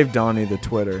 We gave Donnie the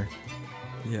Twitter,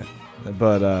 Yeah.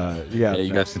 but Yeah,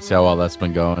 you guys can see how well that's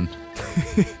been going.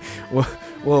 we'll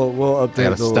update I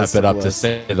gotta the step list it of up to lists.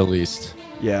 say the least.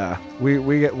 Yeah,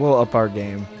 we'll up our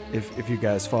game if you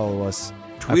guys follow us.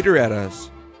 Tweeter at us.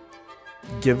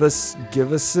 Give us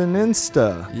an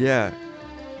Insta. Yeah.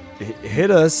 Hit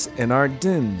us in our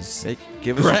DMs. Hey,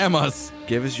 give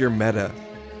us your meta.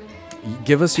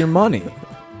 Give us your money.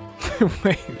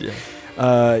 Wait.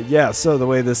 Yeah. So the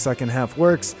way this second half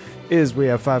works is we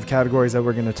have 5 categories that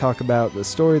we're going to talk about: the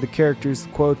story, the characters, the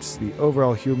quotes, the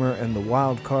overall humor, and the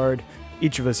wild card.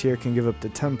 Each of us here can give up to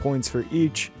 10 points for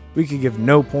each. We can give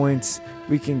no points.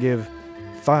 We can give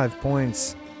 5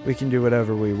 points. We can do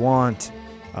whatever we want.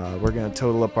 We're going to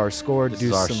total up our score, This do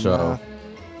is our some show. math.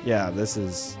 Yeah,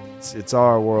 it's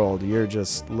our world. You're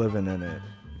just living in it,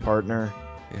 partner.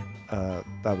 Yeah.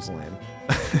 That was lame.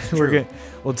 True.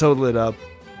 We'll total it up,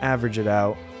 average it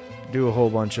out, do a whole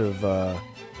bunch of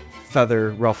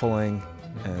feather ruffling,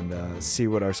 and see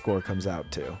what our score comes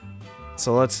out to.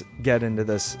 So let's get into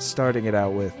this, starting it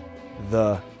out with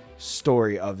the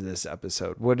story of this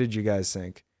episode. What did you guys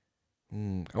think?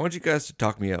 I want you guys to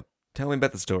talk me up. Tell me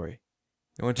about the story.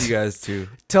 I want you guys to.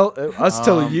 Tell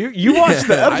you. You watched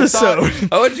the I episode.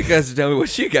 I want you guys to tell me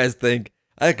what you guys think.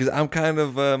 Because I'm kind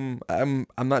of I'm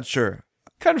not sure.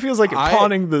 Kind of feels like I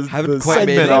pawning the haven't quite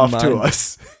made segment up off to mine.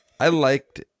 us. I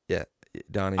liked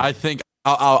Donnie. I think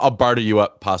I'll barter you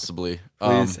up possibly.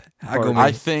 Please haggle me.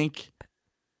 I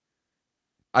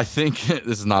think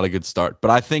this is not a good start,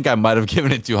 but I think I might have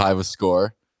given it too high of a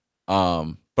score.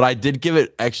 But I did give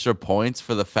it extra points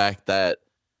for the fact that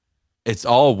it's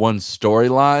all one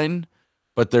storyline,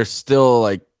 but there's still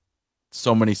like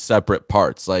so many separate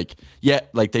parts. Like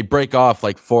they break off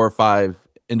like 4 or 5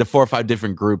 into 4 or 5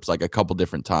 different groups, like a couple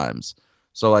different times.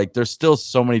 So like there's still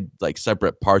so many like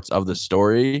separate parts of the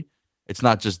story. It's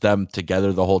not just them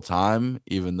together the whole time,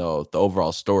 even though the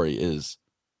overall story is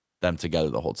them together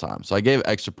the whole time. So I gave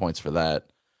extra points for that.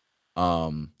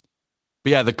 But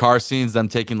yeah, the car scenes, them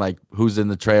taking like who's in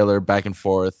the trailer back and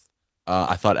forth.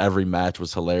 I thought every match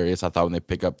was hilarious. I thought when they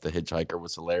pick up the hitchhiker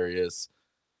was hilarious.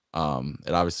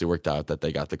 It obviously worked out that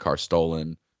they got the car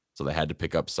stolen, so they had to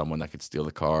pick up someone that could steal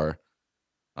the car.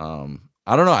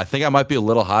 I don't know. I think I might be a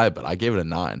little high, but I gave it a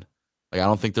 9. Like I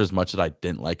don't think there's much that I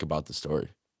didn't like about the story.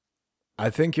 I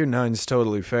think your 9's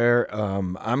totally fair.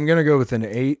 I'm gonna go with an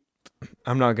 8.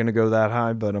 I'm not gonna go that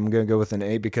high, but I'm gonna go with an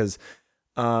 8 because,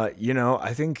 I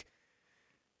think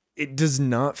it does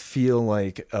not feel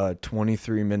like a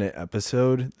 23-minute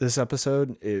episode. This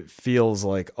episode, it feels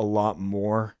like a lot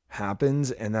more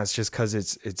happens, and that's just because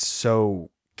it's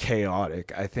so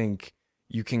chaotic. I think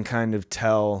you can kind of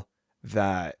tell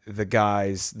that the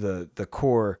guys, the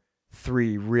core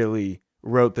 3, really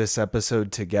wrote this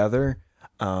episode together.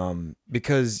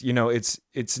 Because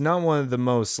it's not one of the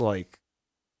most like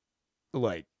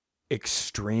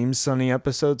extreme Sunny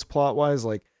episodes plot wise.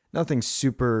 Like nothing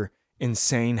super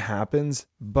insane happens,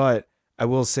 but I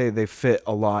will say they fit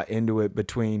a lot into it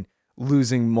between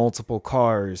losing multiple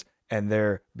cars and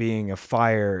there being a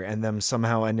fire and them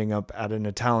somehow ending up at an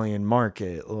Italian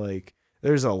market. Like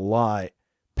there's a lot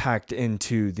packed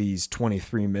into these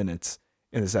 23 minutes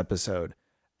in this episode.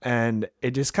 And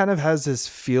it just kind of has this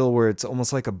feel where it's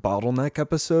almost like a bottleneck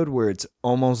episode where it's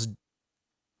almost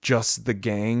just the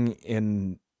gang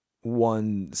in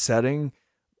one setting,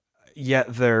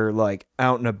 yet they're like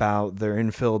out and about. They're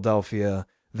in Philadelphia.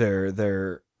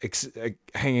 They're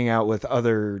hanging out with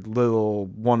other little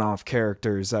one-off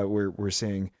characters that we're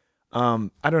seeing. I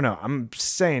don't know. I'm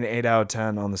saying 8 out of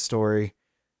 10 on the story.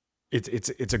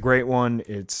 It's a great one.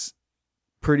 It's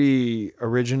pretty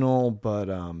original, but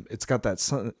it's got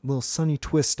that little sunny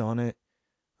twist on it,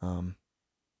 and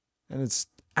it's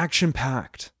action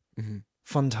packed,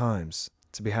 fun times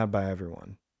to be had by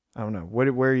everyone. I don't know.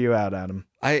 Where are you at, Adam?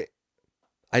 I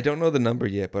don't know the number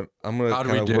yet, but I'm gonna How do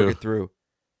kind we of do? work it through.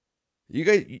 You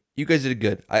guys did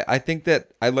good. I think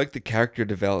that I like the character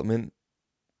development,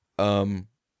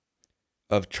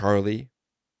 of Charlie,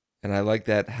 and I like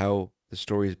that how the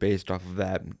story is based off of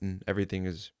that, and everything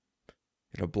is,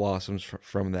 blossoms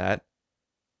from that.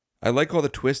 I like all the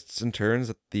twists and turns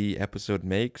that the episode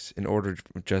makes in order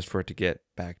just for it to get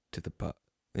back to the bar.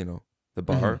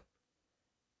 Mhm.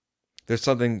 There's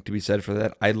something to be said for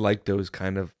that. I like those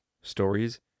kind of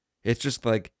stories. It's just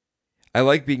like I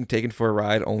like being taken for a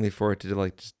ride only for it to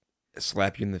like just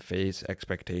slap you in the face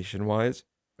expectation wise.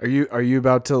 Are you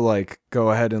about to like go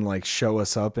ahead and like show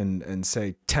us up and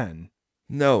say 10?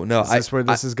 No, Is this where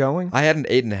this is going? I had an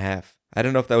 8.5. I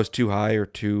don't know if that was too high or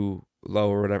too low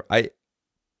or whatever.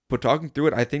 But talking through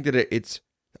it, I think that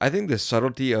I think the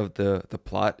subtlety of the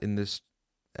plot in this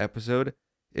episode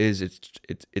is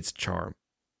its charm,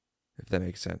 if that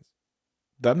makes sense.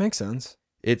 That makes sense.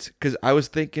 It's because I was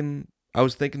thinking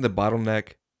the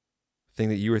bottleneck thing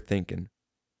that you were thinking,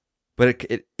 but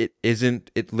it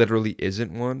isn't. It literally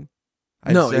isn't one.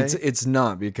 No, say. it's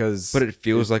not because. But it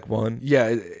feels like one. Yeah,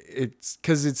 it's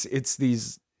because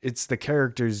it's the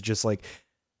characters just like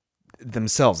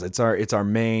themselves. It's our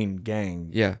main gang.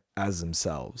 Yeah. As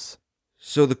themselves.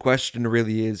 So the question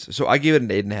really is. So I gave it an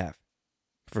 8.5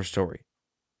 for story.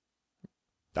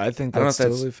 I think I don't know that's if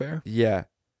that's- totally fair. Yeah.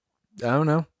 I don't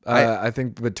know. I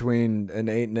think between an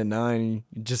 8 and a 9,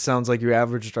 it just sounds like you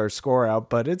averaged our score out,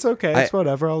 but it's okay. It's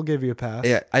whatever. I'll give you a pass.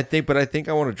 Yeah. I think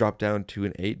I want to drop down to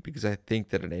an 8 because I think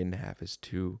that an 8.5 is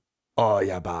too. Oh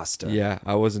yeah, basta. Yeah.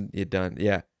 I wasn't yet done.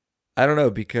 Yeah. I don't know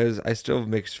because I still have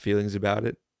mixed feelings about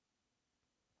it.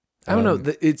 I don't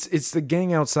know. It's the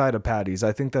gang outside of Patty's.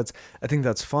 I think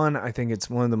that's fun. I think it's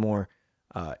one of the more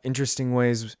interesting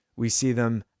ways we see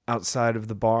them outside of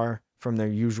the bar from their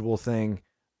usual thing.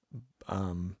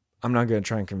 I'm not going to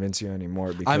try and convince you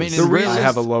anymore because I mean, I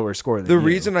have a lower score than The you.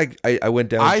 reason I went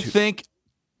down. I think.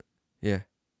 Yeah.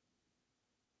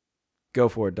 Go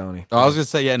for it, Donnie. I was gonna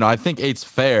say, yeah, no, I think 8's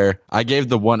fair. I gave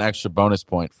the one extra bonus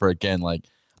point for, again, like,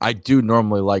 I do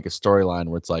normally like a storyline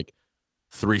where it's like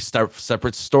 3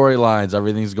 separate storylines,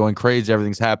 everything's going crazy,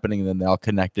 everything's happening, and then they all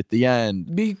connect at the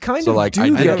end. Be kind So of like, do I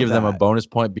did get give them a that. bonus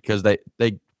point because they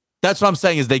that's what I'm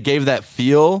saying is they gave that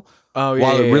feel Oh yeah,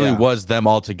 while yeah, it really yeah. was them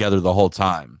all together the whole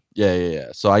time.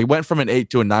 Yeah. So I went from an 8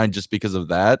 to a 9 just because of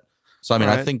that. So I mean,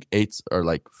 I Alright. think 8s are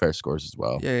like fair scores as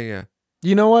well. Yeah.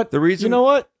 You know what? The reason- You know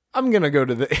what? I'm gonna go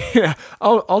to the. Yeah,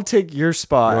 I'll take your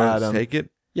spot, You want to Adam. take it?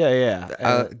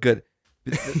 Yeah. Good.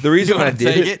 The reason I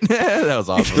did Take it. it. That was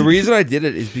awesome. The reason I did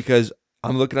it is because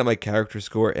I'm looking at my character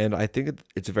score, and I think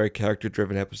it's a very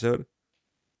character-driven episode,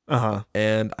 Uh-huh.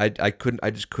 and I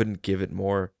just couldn't give it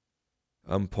more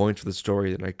points for the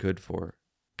story than I could for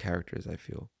characters. I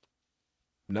feel.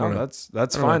 I No, don't know. that's I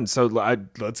don't fine. So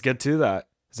let's get to that.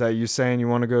 Is that you saying you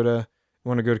want to go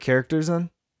to characters then?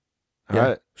 All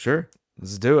right, Sure.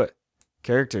 let's do it.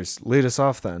 Characters, lead us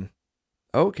off then.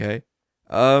 Okay.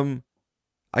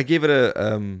 I gave it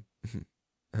a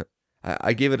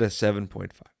I gave it a 7.5,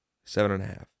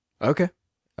 7.5. Okay.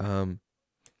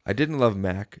 I didn't love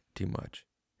Mac too much,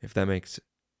 if that makes.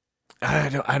 I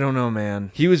don't know,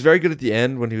 man. He was very good at the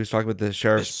end when he was talking about the The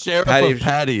sheriff. Sheriff Patty- of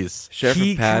Patties. Sheriff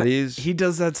of Patties. He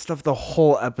does that stuff the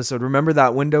whole episode. Remember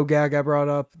that window gag I brought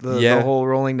up? The Yeah. whole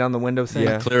rolling down the window thing?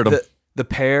 Yeah. Cleared him. The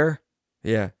pair?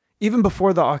 Yeah. Even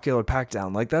before the ocular pack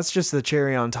down, like that's just the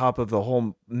cherry on top of the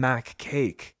whole Mac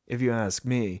cake, if you ask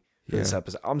me. For this Yeah.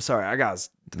 episode. I'm sorry,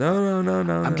 No.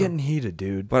 I'm getting heated,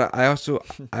 dude. But I also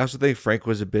think Frank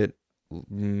was a bit.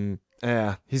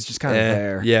 Yeah, he's just kind of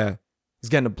there. Yeah. He's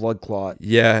getting a blood clot.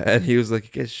 Yeah, and he was like,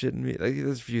 "You guys shitting me." Like,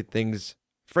 there's a few things.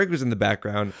 Frank was in the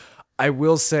background. I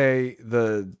will say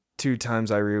the 2 times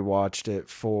I rewatched it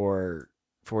for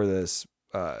this,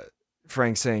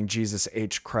 Frank saying Jesus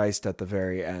H Christ at the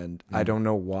very end. I don't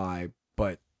know why,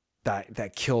 but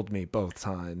that killed me both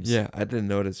times. Yeah, I didn't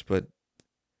notice, but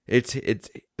it's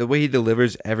the way he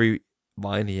delivers every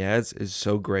line he has is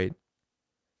so great.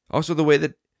 Also, the way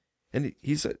that, and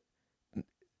he's,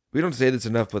 we don't say this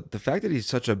enough, but the fact that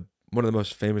he's one of the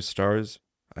most famous stars,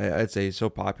 I'd say he's so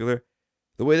popular.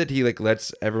 The way that he like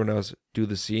lets everyone else do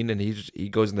the scene and he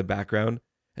goes in the background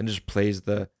and just plays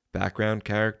the background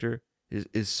character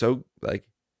is so like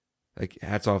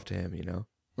hats off to him, you know.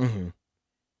 Mm-hmm.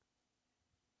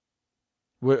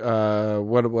 What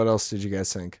else did you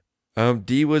guys think?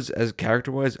 D was, as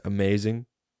character wise, amazing.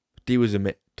 D was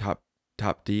top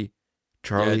D.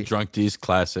 Charlie, Yeah, Drunk D's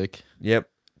classic. yep.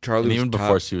 Charlie And was even top.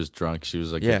 before she was drunk, she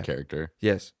was a Yeah. good character.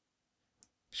 Yes.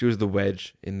 She was the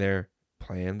wedge in their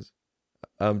plans.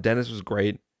 Dennis was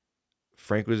great.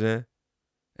 Frank was in.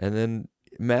 And then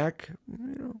Mac,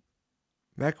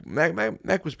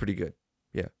 Mac was pretty good.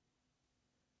 Yeah.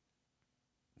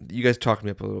 You guys talked me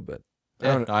up a little bit.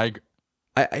 Yeah,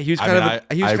 He was kind of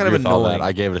agree with all annoying. that.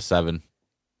 I gave it a 7.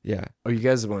 Yeah. Oh, you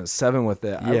guys went 7 with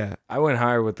it. Yeah. I went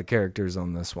higher with the characters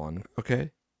on this one.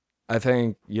 Okay. I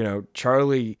think,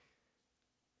 Charlie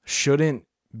shouldn't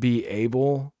be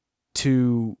able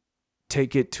to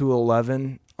take it to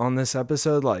 11 on this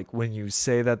episode. Like when you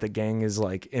say that the gang is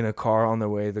like in a car on their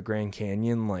way to the Grand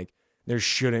Canyon, like there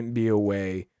shouldn't be a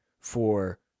way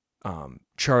for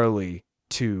Charlie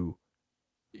to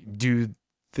do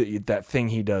that thing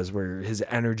he does where his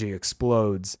energy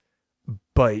explodes.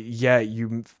 But yet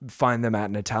you find them at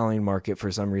an Italian market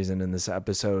for some reason in this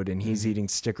episode, and he's eating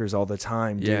stickers all the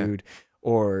time, dude.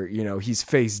 Or, he's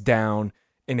face down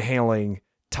inhaling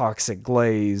toxic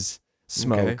glaze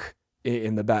smoke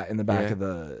in the back of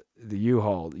the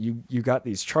U-Haul. You got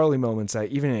these Charlie moments that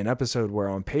even in an episode where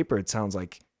on paper it sounds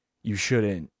like you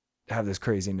shouldn't have this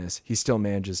craziness, he still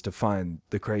manages to find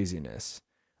the craziness.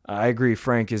 I agree.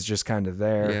 Frank is just kind of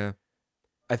there. Yeah.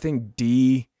 I think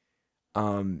D,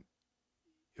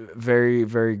 very,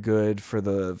 very good for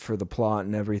the plot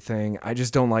and everything. I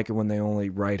just don't like it when they only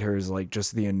write her as like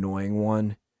just the annoying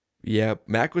one. Yeah,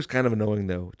 Mac was kind of annoying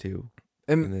though too.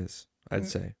 In this, I'd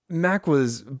say Mac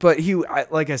was, but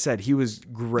like I said, he was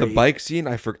great. The bike scene,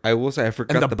 I will say I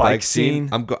forgot and the bike scene.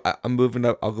 I'm moving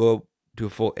up. I'll go to a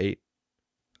full 8,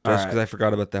 just because I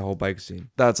forgot about that whole bike scene.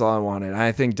 That's all I wanted.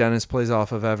 I think Dennis plays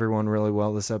off of everyone really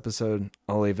well this episode.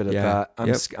 I'll leave it at that.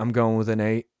 I'm going with an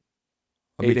 8.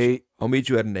 I'll meet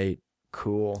you at an 8.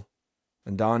 Cool.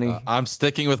 And Donnie? I'm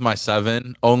sticking with my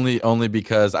 7 only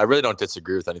because I really don't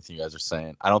disagree with anything you guys are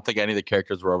saying. I don't think any of the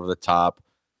characters were over the top.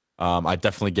 I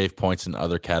definitely gave points in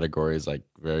other categories like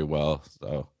very well.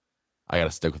 So I got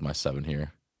to stick with my 7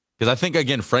 here. Because I think,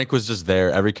 again, Frank was just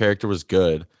there. Every character was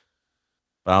good.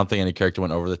 But I don't think any character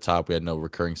went over the top. We had no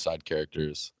recurring side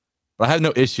characters. But I have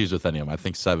no issues with any of them. I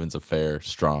think 7's a fair,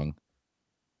 strong,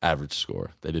 average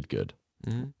score. They did good.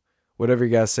 Mm-hmm. Whatever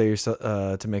you guys say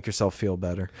to make yourself feel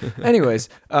better. Anyways,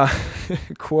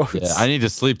 quotes. Yeah, I need to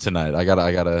sleep tonight. I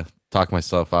gotta talk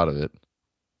myself out of it.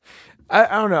 I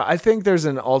don't know. I think there's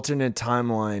an alternate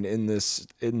timeline in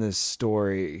this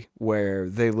story where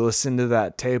they listen to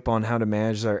that tape on how to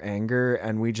manage their anger,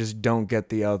 and we just don't get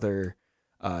the other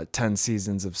 10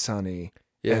 seasons of Sunny.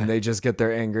 Yeah. And they just get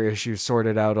their anger issues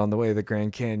sorted out on the way to the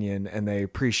Grand Canyon, and they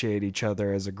appreciate each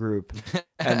other as a group.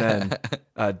 And then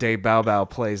Dave Bow Bow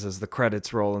plays as the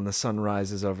credits roll and the sun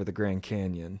rises over the Grand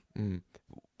Canyon.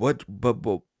 What I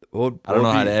don't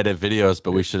know how to edit videos,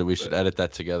 but we should edit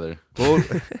that together.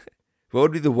 What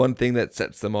would be the one thing that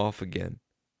sets them off again?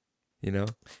 I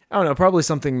don't know. Probably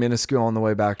something minuscule on the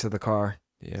way back to the car.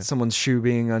 Yeah. Someone's shoe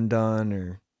being undone,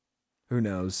 or who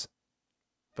knows.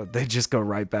 But they just go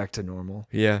right back to normal.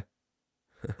 Yeah.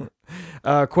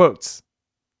 Quotes.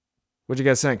 What'd you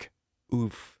guys think?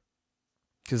 Oof.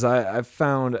 Because I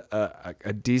found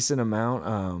a decent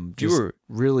amount. Just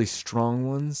really strong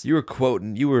ones. You were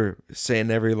quoting. You were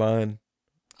saying every line.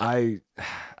 I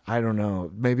don't know.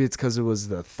 Maybe it's because it was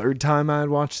the 3rd time I had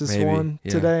watched this one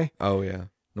today. Oh yeah.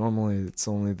 Normally it's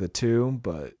only the 2,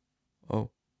 but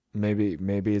maybe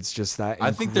it's just that.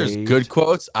 I think there's good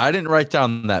quotes. I didn't write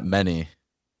down that many.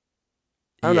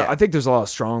 I don't know. I think there's a lot of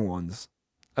strong ones.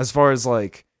 As far as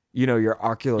like, your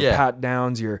ocular pat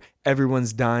downs, your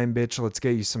everyone's dying, bitch. Let's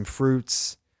get you some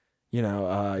fruits.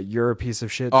 You're a piece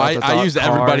of shit. Oh, I use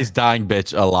everybody's dying,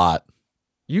 bitch a lot.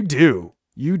 You do.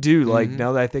 Like,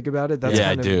 now that I think about it, that's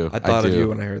I do. I thought of you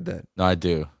when I heard that. No, I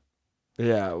do.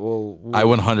 Yeah, well, I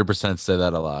 100% say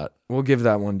that a lot. We'll give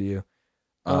that one to you.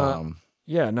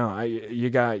 Yeah, no, you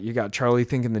got Charlie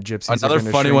thinking the gypsies another are going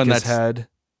to funny shrink one his that's head.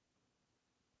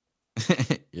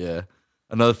 Yeah.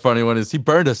 Another funny one is he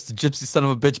burned us. The gypsy son of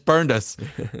a bitch burned us.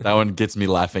 That one gets me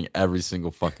laughing every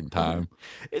single fucking time.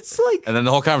 It's like, and then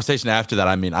the whole conversation after that,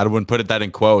 I wouldn't put that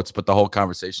in quotes, but the whole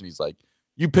conversation, he's like,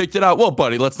 you picked it out. Well,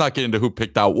 buddy, let's not get into who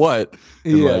picked out what.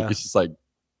 And it's just like,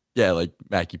 like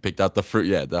Mac, you picked out the fruit.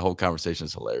 Yeah, the whole conversation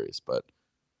is hilarious. But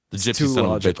the gypsy son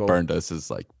of a bitch burned us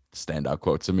is like standout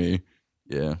quote to me.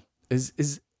 Yeah. Is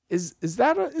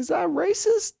that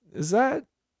racist? Is that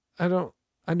I don't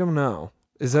know.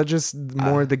 Is that just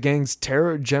more the gang's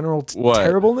general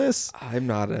terribleness? I'm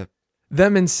not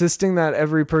them insisting that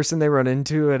every person they run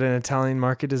into at an Italian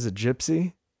market is a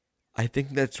gypsy? I think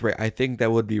that's right. I think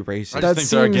that would be racist. I just think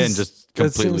they're, again, just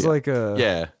completely... That seems like a...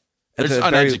 Yeah. They're just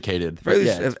uneducated. Very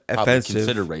offensive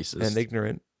considered racist. And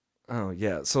ignorant. Oh,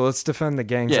 yeah. So let's defend the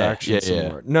gang's actions some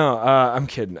more. No, I'm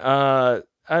kidding. Right.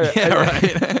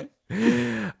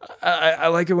 I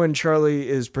like it when Charlie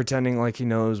is pretending like he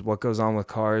knows what goes on with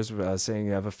cars, saying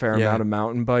you have a fair amount of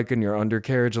mountain bike in your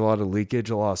undercarriage, a lot of leakage,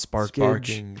 a lot of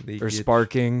sparking.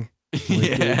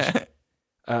 Yeah.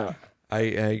 I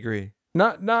agree.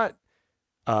 Not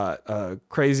a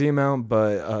crazy amount,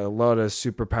 but a lot of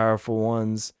super powerful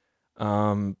ones.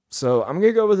 So I'm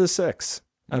gonna go with a 6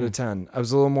 out of 10. I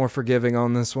was a little more forgiving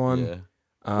on this one.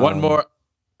 Yeah. One more.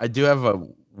 I do have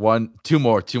two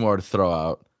more to throw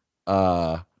out.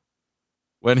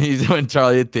 When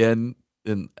Charlie at the end,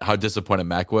 and how disappointed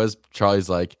Mac was, Charlie's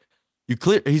like,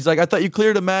 he's like, I thought you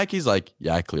cleared him, Mac. He's like,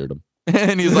 yeah, I cleared him.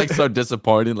 And he's like so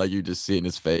disappointed, like you just see in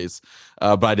his face.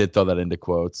 But I did throw that into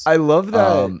quotes. I love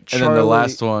that. And then the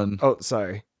last one. Oh,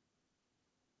 sorry.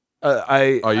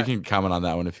 You can comment on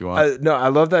that one if you want. No, I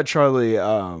love that Charlie.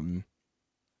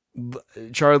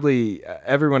 Charlie.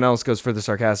 Everyone else goes for the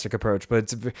sarcastic approach,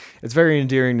 but it's very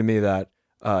endearing to me that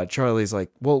Charlie's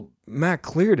like, well, Matt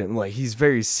cleared him. Like he's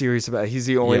very serious about it. He's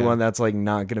the only one that's like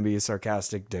not gonna be a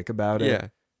sarcastic dick about it. Yeah.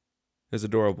 It's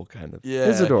adorable, kind of. Yeah,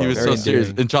 it's adorable. He was Very so serious.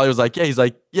 endearing. And Charlie was like,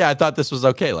 yeah, I thought this was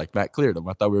okay. Like Matt cleared him.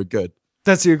 I thought we were good.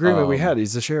 That's the agreement we had.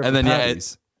 He's the sheriff. and of then,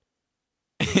 Patty's.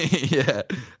 Yeah.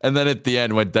 And then at the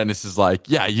end, when Dennis is like,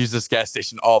 yeah, I use this gas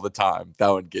station all the time. That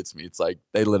one gets me. It's like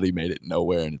they literally made it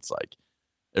nowhere. And it's like,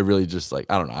 it really just like,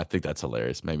 I don't know. I think that's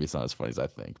hilarious. Maybe it's not as funny as I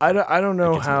think. I don't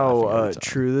know gets me laughing every how time.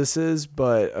 true this is,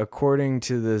 but according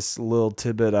to this little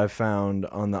tidbit I found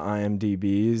on the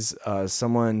IMDb's,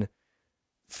 someone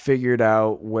figured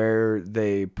out where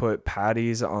they put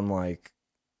Patty's on like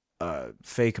a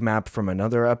fake map from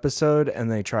another episode,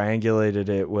 and they triangulated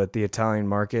it with the Italian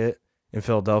market in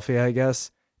Philadelphia, I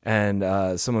guess. And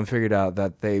someone figured out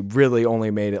that they really only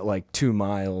made it like 2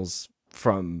 miles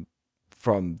from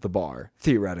the bar,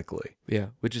 theoretically. Yeah,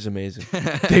 which is amazing. They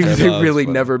That was really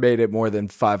funny. never made it more than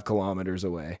 5 kilometers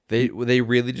away. They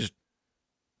really just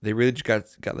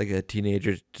got like a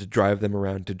teenager to drive them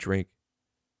around to drink.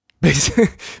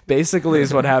 Basically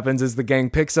is what happens is the gang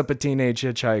picks up a teenage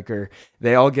hitchhiker.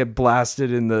 They all get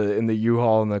blasted in the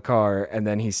U-Haul in the car, and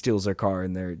then he steals their car,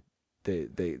 and they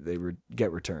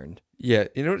get returned. Yeah,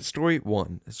 you know what? Story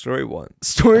one. Story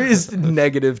is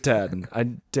 -10.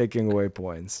 I'm taking away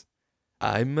points.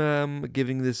 I'm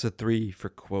giving this a 3 for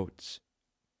quotes.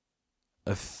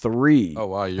 A 3. Oh,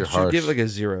 wow. You're I should harsh. give like a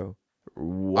 0.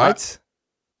 What?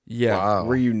 Yeah. Wow.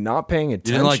 Were you not paying You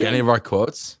attention? didn't like any of our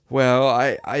quotes? Well,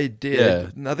 I did. Yeah.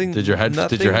 Nothing. Did your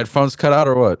nothing, headphones cut out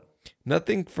or what?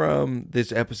 Nothing from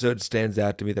this episode stands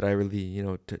out to me that I really,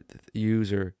 to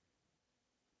use or,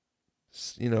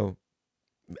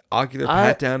 ocular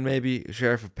pat down maybe.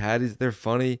 Sheriff of Patty's. They're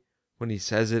funny when he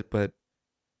says it, but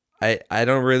I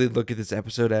don't really look at this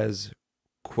episode as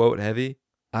quote heavy.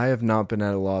 I have not been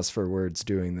at a loss for words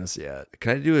doing this yet.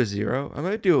 Can I do a 0? I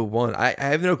might do a 1. I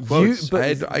have no quotes.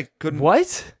 I couldn't.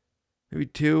 What? Maybe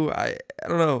 2. I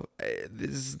don't know.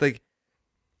 This is like,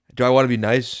 do I want to be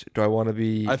nice? Do I want to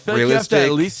be I feel like realistic? you have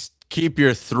to at least keep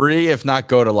your 3, if not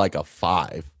go to like a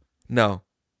 5. No.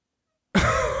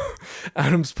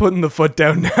 Adam's putting the foot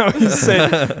down now. He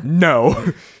said, no.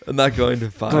 I'm not going to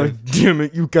 5. God damn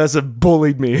it, you guys have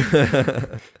bullied me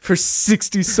for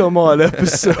 60 some odd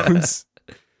episodes.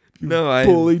 No, I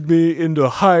Bullied me into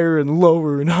higher and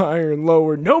lower and higher and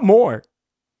lower. No more.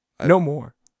 No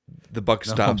more. the buck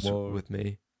No stops more. with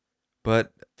me.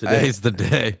 But Today's the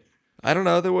day. I don't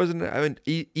know. There wasn't. I mean,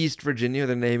 East Virginia.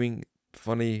 They're naming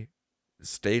funny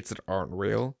states that aren't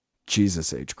real.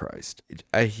 Jesus H. Christ.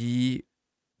 He.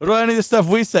 What about any of the stuff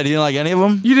we said? You didn't like any of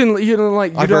them? You didn't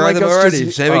like. You I don't forgot like them us already.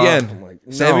 just- Say 'em again. I'm like,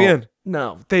 Say 'em no. again.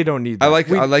 No, they don't need that. I like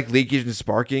We- leakage and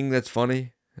sparking. That's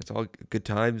funny. That's all good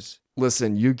times.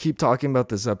 Listen, you keep talking about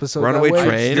this episode. Runaway that way,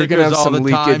 Train. You're gonna have Stickers all some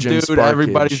the time, leakage and dude. sparkage.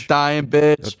 Everybody's dying, Don't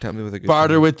bitch. tell me with a good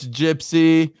Barter time. with the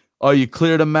gypsy. Oh, you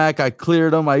cleared a Mac. I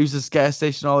cleared them. I use this gas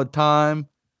station all the time.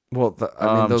 Well,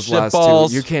 I mean, those shit last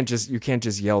balls. two, you can't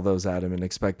just yell those at him and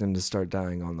expect him to start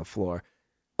dying on the floor.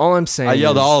 All I'm saying, I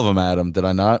yelled is, all of them at him. Did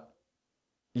I not?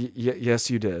 Yes,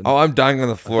 you did. Oh, I'm dying on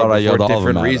the floor thought I for yelled all of them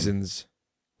different at him. reasons.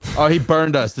 Oh, he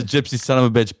burned us. The gypsy son of a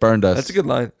bitch burned us. That's a good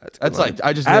line. That's like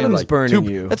I just Adam's named like burning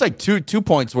two, you. That's like two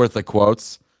points worth of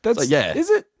quotes. That's like, yeah. Is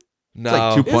it? no. It's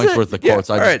like 2 Is points it? worth of Yeah, quotes.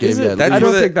 I all just right, gave is you. it? at That's I least-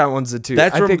 where don't the- think that one's a 2.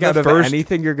 that's I where think the out of first-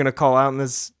 anything you're gonna call out in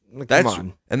this, come That's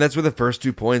on. and that's where the first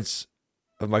 2 points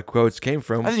of my quotes came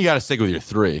from. I think you got to stick with your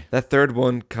 3. That third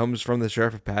one comes from the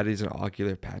Sheriff of Patty's and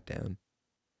ocular pat down.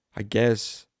 I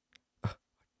guess.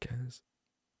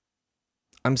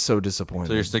 I'm so disappointed.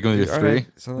 So you're sticking with your All 3. right,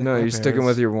 sound like no, my you're sticking parents.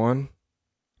 with your 1.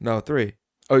 No, 3.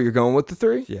 Oh, you're going with the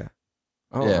 3? Yeah.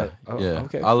 Oh, yeah, oh, yeah.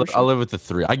 Okay. I'll for sure. live with the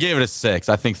 3. I gave it a 6.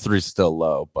 I think 3's still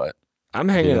low, but I'm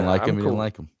if you hanging. didn't like I'm him, you cool. didn't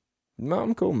like him. No,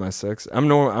 I'm cool with my 6. I'm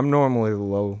normally the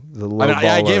low. I mean, I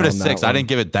baller gave it a on that 6. I one. didn't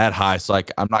give it that high, so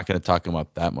like I'm not going to talk him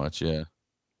up that much. Yeah,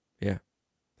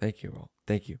 Thank you all.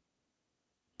 Thank you.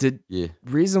 Did yeah.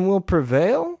 reason will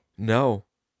prevail? No.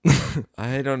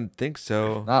 I don't think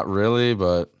so. Not really,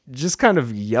 but Just kind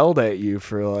of yelled at you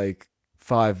for like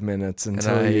 5 minutes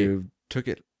until I- you. Took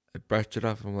it. I brushed it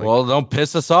off. I'm like, well, don't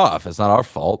piss us off. It's not our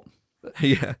fault.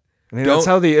 yeah. I mean, that's don't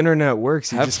how the internet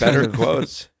works. You Have just better kind of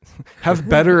quotes. have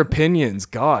better opinions.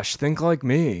 Gosh, think like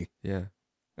me. Yeah.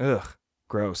 Ugh,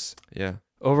 gross. Yeah.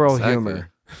 Overall Exactly.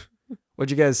 humor.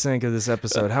 What'd you guys think of this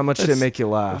episode? How much did it make you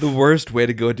laugh? The worst way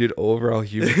to go into an overall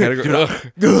humor category.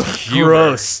 Ugh.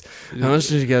 Gross. How much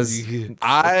did you guys think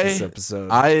this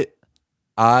episode?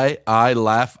 I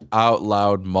laugh out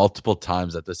loud multiple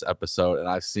times at this episode, and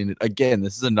I've seen it again.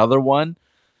 This is another one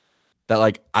that,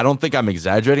 like, I don't think I'm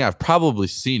exaggerating. I've probably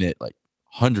seen it like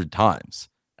 100 times,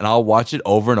 and I'll watch it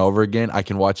over and over again. I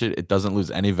can watch it. It doesn't lose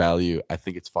any value. I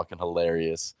think it's fucking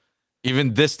hilarious.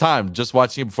 Even this time, just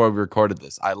watching it before we recorded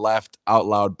this, I laughed out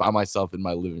loud by myself in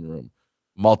my living room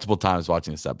multiple times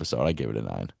watching this episode. I gave it a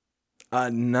 9.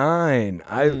 A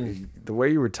 9. The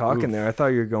way you were talking there, I thought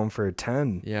you were going for a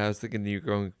 10. Yeah, I was thinking you were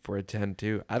going for a 10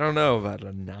 too. I don't know about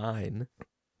a 9.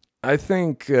 I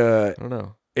think I don't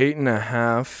know.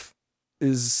 8.5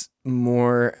 is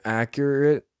more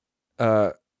accurate.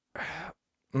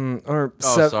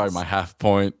 Sorry, my half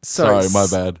point. Sorry, my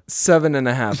bad.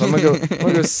 7.5. I'm gonna go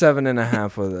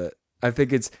 7.5 with it. I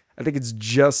think it's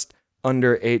just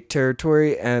under 8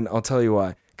 territory, and I'll tell you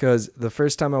why. Because the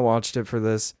first time I watched it for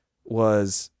this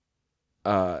was,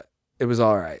 it was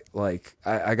all right. Like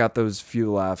I got those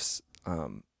few laughs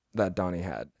that Donnie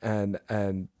had,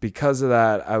 and because of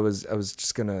that, I was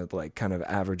just gonna like kind of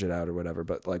average it out or whatever.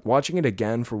 But like watching it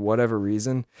again for whatever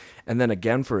reason, and then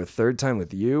again for a third time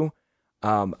with you.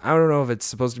 I don't know if it's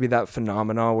supposed to be that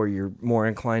phenomenon where you're more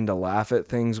inclined to laugh at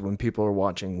things when people are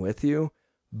watching with you,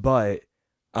 but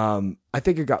I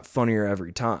think it got funnier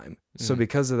every time. So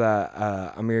because of that,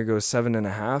 I'm gonna go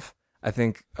 7.5. I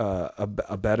think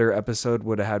a better episode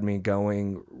would have had me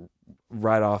going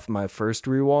right off my first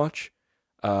rewatch.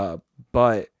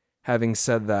 But having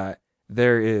said that,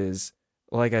 there is,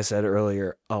 like I said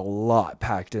earlier, a lot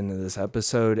packed into this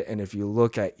episode, and if you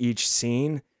look at each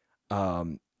scene,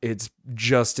 it's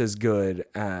just as good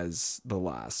as the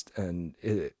last, and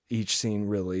each scene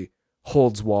really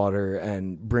holds water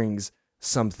and brings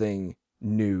something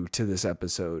new to this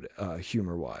episode,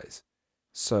 humor-wise.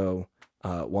 So,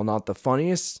 while not the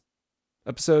funniest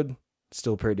episode,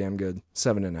 still pretty damn good.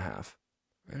 7.5.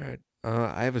 All right.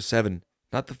 I have a 7.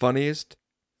 Not the funniest.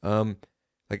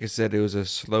 Like I said, it was a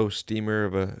slow steamer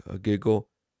of a giggle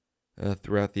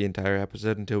throughout the entire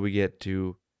episode until we get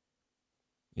to,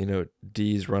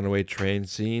 Dee's runaway train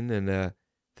scene and the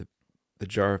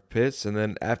jar of piss, and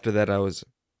then after that I was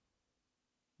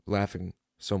laughing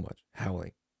so much,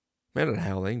 howling. Man, not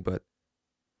howling, but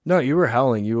no, you were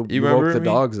howling. You woke the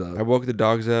dogs up. I woke the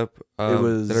dogs up. Did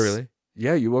I really?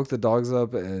 Yeah, you woke the dogs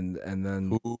up, and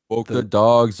then who woke the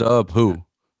dogs up? Who?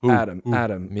 Adam. Me.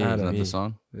 Adam. Is that the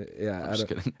song? Yeah, I'm just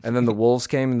kidding. And then the wolves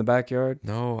came in the backyard.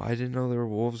 No, I didn't know there were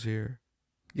wolves here.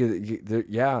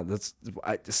 Yeah, that's.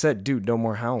 I said, dude, no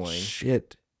more howling.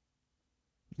 Shit.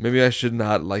 Maybe I should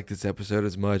not like this episode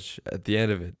as much at the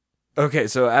end of it. Okay,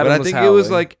 so Adam but I was think howling. it was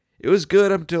like it was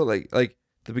good up until like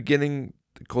the beginning.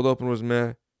 The cold open was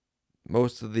meh.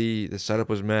 Most of the setup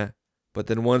was meh. But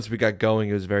then once we got going,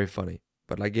 it was very funny.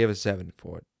 But I gave a 7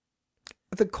 for it.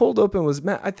 The cold open was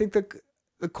meh. I think the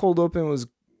cold open was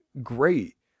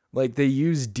great. Like they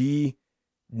used Dee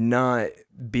not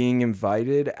being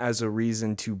invited as a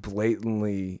reason to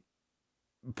blatantly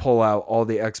pull out all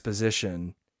the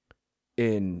exposition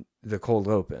in the cold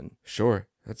open. Sure,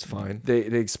 that's fine. They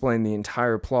explain the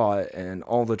entire plot and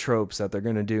all the tropes that they're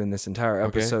going to do in this entire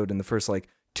episode in the first like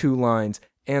 2 lines,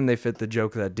 and they fit the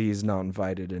joke that Dee is not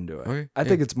invited into it. Okay, I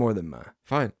think it's more than meh.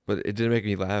 Fine, but it didn't make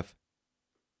me laugh.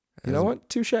 You know what?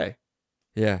 Touche.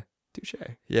 Yeah. Touche.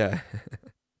 Yeah.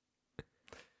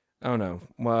 I don't know.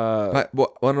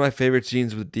 One of my favorite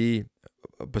scenes with Dee,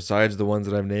 besides the ones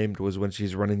that I've named, was when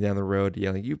she's running down the road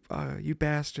yelling, "You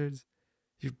bastards,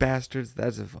 you bastards!"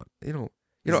 That's a fun.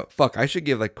 Fuck. I should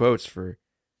give like quotes for.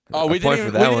 We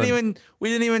didn't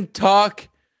even talk.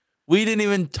 We didn't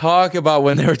even talk about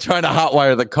when they were trying to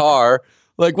hotwire the car.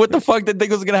 Like, what the fuck did they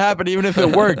think was gonna happen? Even if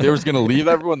it worked, they was gonna leave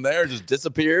everyone there, just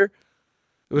disappear.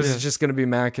 Was it just going to be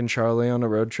Mac and Charlie on a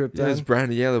road trip then? Yeah, it's brown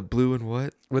and yellow, blue and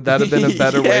what? Would that have been a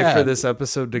better way for this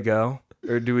episode to go?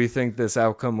 Or do we think this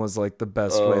outcome was like the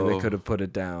best way they could have put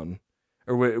it down?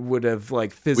 Or would have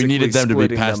like physically We needed them to be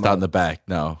splitting passed them out up? in the back.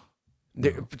 No.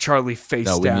 Charlie face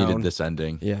No, we down needed this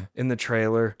ending. Yeah. in the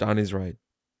trailer. Donnie's right.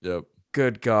 Yep.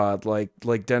 Good God.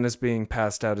 Like Dennis being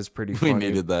passed out is pretty funny. We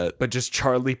needed that. But just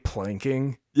Charlie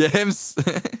planking. Yeah,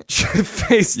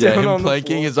 Face down him on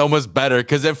planking the floor. is almost better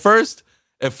because at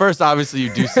first, obviously,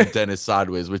 you do see Dennis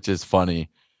sideways, which is funny.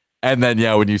 And then,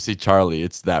 when you see Charlie,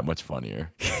 it's that much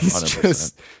funnier. He's 100%.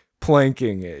 just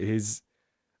planking it. He's,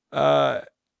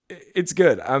 it's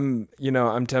good. I'm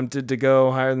tempted to go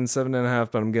higher than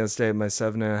 7.5, but I'm going to stay at my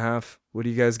 7.5. What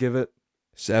do you guys give it?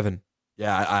 7.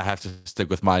 Yeah, I have to stick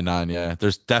with my 9. Yeah,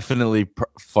 there's definitely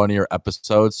funnier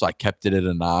episodes, so I kept it at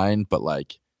a 9. But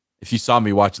like, if you saw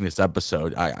me watching this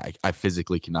episode, I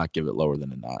physically cannot give it lower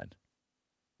than a 9.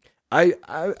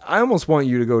 I almost want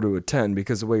you to go to a 10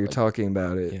 because the way you're talking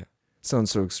about it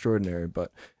sounds so extraordinary,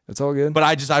 but it's all good. But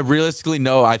I realistically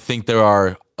know I think there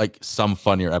are like some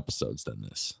funnier episodes than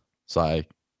this. So I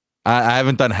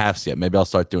haven't done halves yet. Maybe I'll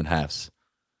start doing halves,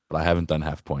 but I haven't done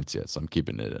half points yet, so I'm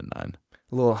keeping it at 9.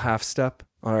 A little half step.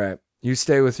 All right, you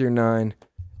stay with your 9,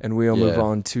 and we'll move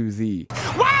on to the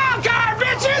Wild card,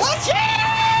 bitches!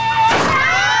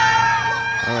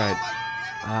 All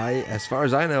right. As far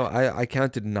as I know, I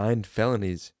counted 9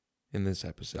 felonies in this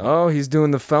episode. Oh, he's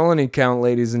doing the felony count,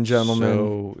 ladies and gentlemen.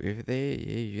 So if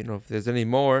if there's any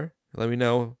more, let me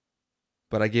know.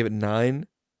 But I gave it 9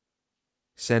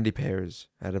 sandy pears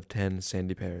out of 10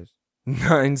 sandy pears.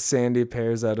 9 sandy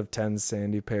pears out of 10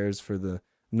 sandy pears for the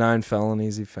 9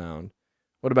 felonies he found.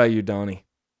 What about you, Donnie?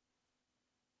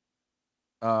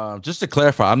 Just to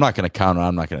clarify, I'm not going to count or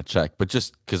I'm not going to check, but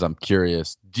just because I'm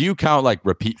curious, do you count like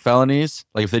repeat felonies?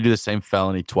 Like if they do the same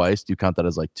felony twice, do you count that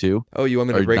as like 2? Oh, you want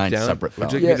me to Or break 9 down? separate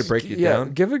Would you felonies? like me to break it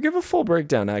down? Give a full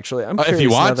breakdown. Actually, I'm If you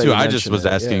curious want now that to, I just mention was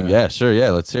it. asking. Yeah, sure. Yeah,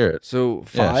 let's hear it. So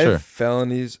Yeah, 5 sure.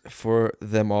 felonies for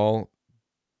them all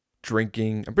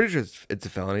drinking. I'm pretty sure it's a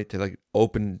felony to like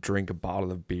drink a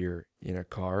bottle of beer in a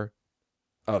car.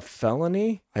 A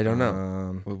felony? I don't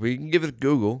know. Well, we can give it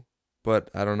Google, but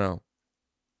I don't know.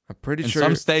 I'm pretty In sure.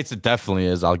 some states, it definitely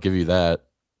is. I'll give you that.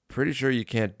 Pretty sure you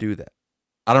can't do that.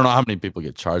 I don't know how many people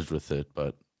get charged with it,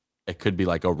 but it could be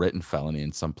like a written felony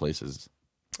in some places.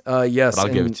 Yes, But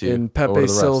I'll give it to you. in Over Pepe the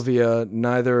rest. Sylvia,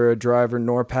 neither a driver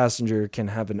nor passenger can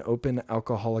have an open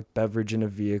alcoholic beverage in a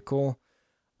vehicle.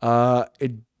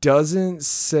 It doesn't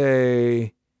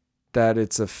say that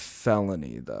it's a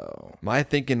felony, though. My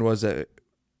thinking was that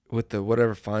with the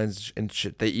whatever fines and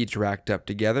shit they each racked up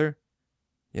together,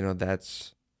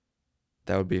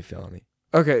 that would be a felony.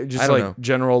 Okay, I just don't like know.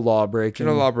 general law breaking.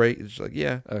 General law break is like,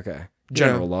 yeah. Okay.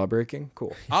 General law breaking?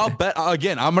 Cool. I'll bet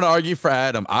again. I'm going to argue for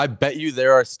Adam. I bet you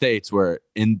there are states where,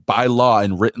 by law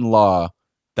and written law,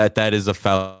 that is a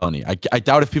felony. I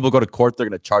doubt if people go to court, they're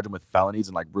going to charge them with felonies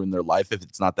and like ruin their life if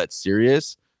it's not that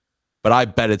serious. But I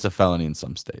bet it's a felony in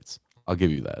some states. I'll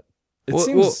give you that. It Well,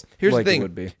 seems here's like the thing. it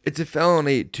would be. It's a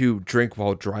felony to drink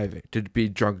while driving, to be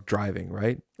drunk driving,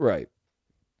 right? Right.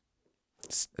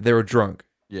 They were drunk.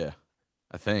 Yeah,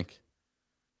 I think.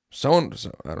 So I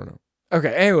don't know.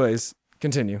 Okay, anyways,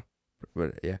 continue.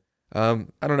 But yeah. I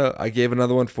don't know. I gave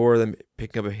another one for them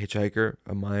picking up a hitchhiker,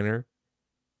 a minor.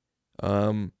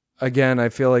 Again, I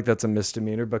feel like that's a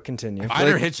misdemeanor, but continue.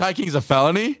 Minor hitchhiking is a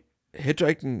felony?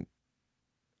 Hitchhiking.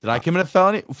 Did I commit a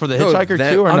felony for the No, hitchhiker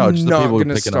that- too, or no? I'm Just the not people who going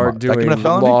to picking them start up? Did I doing commit a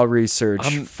felony? law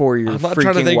research for your I'm not freaking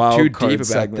trying to think wild too card deep about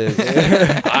segment.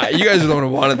 this. You guys are the one who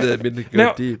wanted to go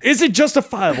Now, deep. is it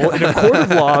justifiable in a court of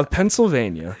law of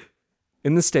Pennsylvania,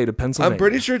 in the state of Pennsylvania? I'm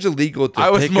pretty sure it's illegal to I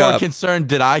was pick more up. concerned.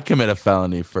 Did I commit a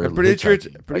felony for? I'm pretty sure it's-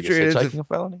 hitchhiking? pretty I guess sure it is a- hitchhiking a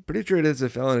felony. Pretty sure it is a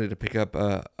felony to pick up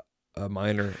a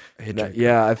minor hitchhiker.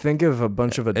 Yeah, I think if a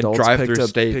bunch of adults drive through picked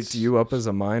states. you up as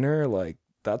a minor, like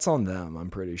that's on them.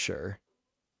 I'm pretty sure.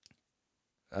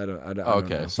 I don't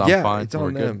Okay, know. so I'm Yeah, fine. it's We're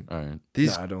on good? them. All right.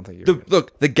 These No, I don't think you're.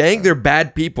 look, the gang, they're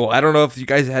bad people. I don't know if you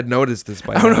guys had noticed this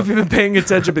by I don't now. know if you've been paying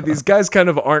attention, but these guys kind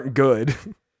of aren't good.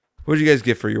 What did you guys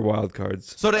get for your wild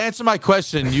cards? So to answer my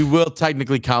question, you will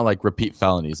technically count like repeat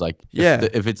felonies, like Yeah.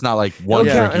 if it's not like one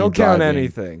He'll drinking, count, he'll count driving,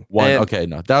 anything. One. And- Okay,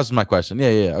 no, that was my question.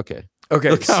 Yeah, okay. Okay,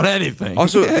 He'll count anything.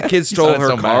 Also, the kid You stole sounded her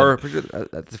so car. mad. Pretty sure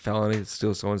that's a felony to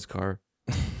steal someone's car.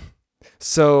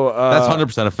 so That's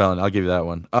 100% a felony. I'll give you that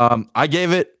one. I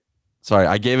gave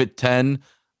it 10,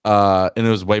 and it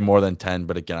was way more than 10.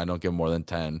 But again, I don't give more than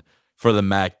 10 for the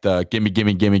Mac. The gimme.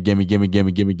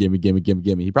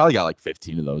 He probably got like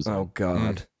 15 of those. Oh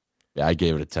God. Yeah, I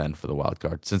gave it a 10 for the wild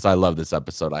card. Since I love this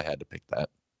episode, I had to pick that.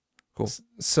 Cool.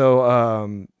 So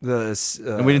And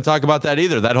we didn't talk about that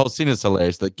either. That whole scene is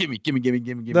hilarious. The gimme.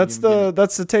 that's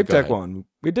the tape Go deck ahead. one.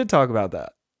 We did talk about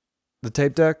that. The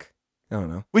tape deck. I don't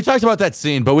know. We talked about that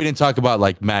scene, but we didn't talk about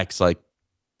like Max, like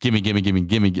gimme,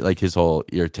 like his whole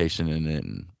irritation in it.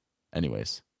 And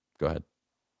anyways, go ahead.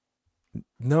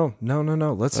 No.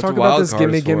 Let's That's talk what about wild this.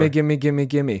 card is for.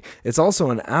 Gimme. It's also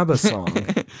an ABBA song.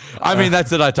 I mean,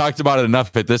 that's it. I talked about it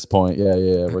enough at this point. Yeah,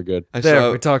 we're good. I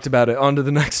There, we talked about it. On to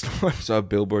the next one. saw a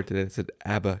billboard today that said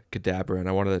Abba Cadabra, and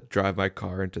I wanted to drive my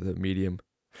car into the medium.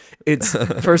 It's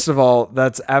first of all,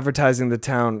 that's advertising the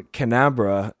town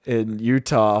Canabra in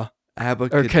Utah, Abba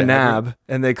or Kanab,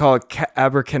 and they call it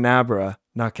Abracadabra,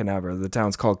 not Canabra. The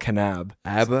town's called Kanab.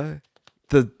 Abba?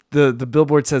 The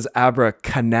billboard says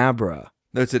Abracadabra.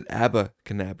 No, it said Abba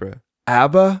Canabra.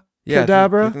 ABBA Yeah,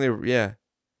 Cadabra? I think they were, yeah.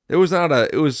 It was not a.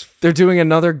 It was. They're doing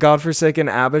another godforsaken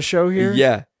ABBA show here?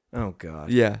 Yeah, Oh, God.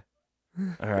 yeah.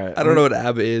 All right. I don't know what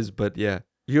ABBA is, but yeah.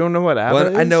 You don't know what ABBA Well,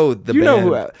 is? I know the You know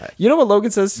who band. You know what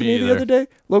Logan says to Me me the either. other day?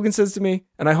 Logan says to me,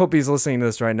 and I hope he's listening to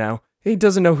this right now, he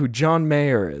doesn't know who John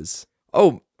Mayer is.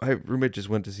 Oh, my roommate just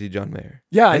went to see John Mayer.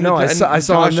 Yeah, I And know. the- I and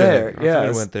saw him Tasha, there. our friend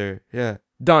Yeah. went there. Yeah.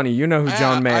 Donnie, you know who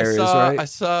John Mayer is, right? I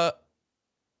saw.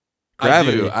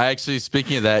 Gravity. I do. I actually,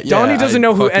 speaking of that, Donnie doesn't I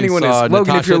know who fucking anyone saw is. Logan, if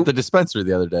Natasha you're- at the dispensary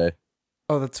the other day.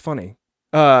 Oh, that's funny.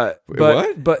 what?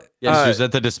 But Yeah, she was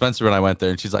at the dispensary when I went there,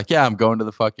 and she's like, "Yeah, I'm going to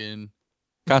the fucking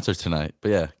concert tonight." But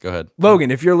yeah, go ahead. Logan,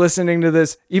 if you're listening to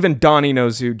this, even Donnie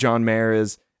knows who John Mayer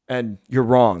is, and you're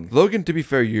wrong. Logan, to be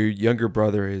fair, your younger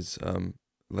brother is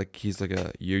like he's like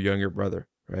your younger brother,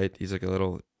 right? He's like a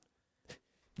little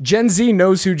Gen Z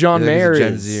knows who John he's like- he's a Mayer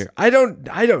Gen is. Zer. I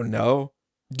don't know.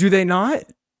 Do they not?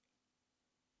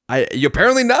 You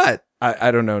apparently not.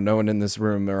 I don't know. No one in this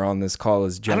room or on this call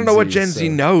is Gen Z. I don't know what Gen so- Z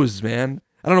knows, man.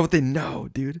 I don't know what they know,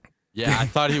 dude. Yeah, I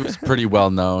thought he was pretty well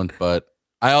known, but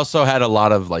I also had a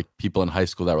lot of like people in high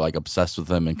school that were like obsessed with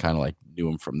him and kind of like knew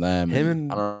him from them. Him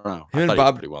and- I don't know. him I and thought he was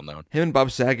Bob- pretty well known. Him and Bob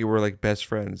Saget were like best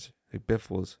friends, like Biff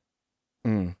was.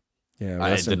 Mm. Yeah,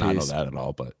 I rest did in not know peace. that at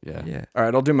all, but yeah. Yeah. All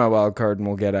right, I'll do my wild card and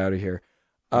we'll get out of here.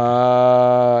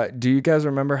 Do you guys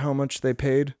remember how much they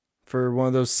paid for one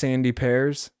of those sandy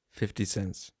pears? 50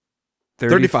 cents.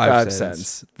 35 cents.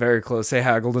 cents. Very close. They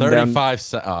haggled them down. 35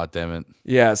 cents. Oh, damn it.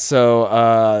 Yeah,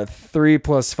 so 3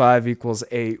 plus 5 equals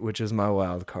 8, which is my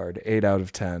wild card. 8 out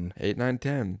of 10. 8, 9,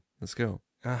 10. Let's go.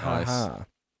 Nice.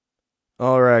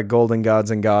 All right, golden gods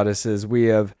and goddesses, we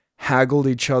have haggled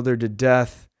each other to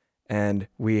death, and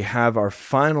we have our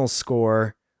final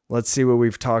score. Let's see what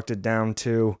we've talked it down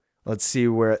to. Let's see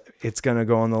where it's going to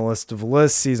go on the list of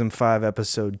lists, season 5,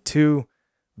 episode 2.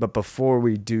 But before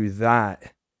we do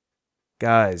that,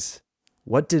 guys,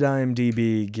 what did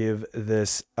IMDb give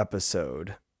this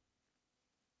episode?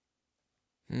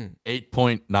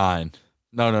 8.9.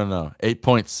 No.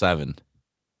 8.7.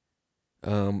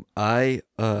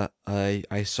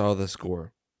 I saw the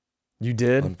score, You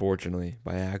did? unfortunately,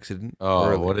 by accident. Oh,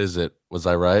 early, what is it? Was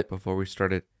I right? before we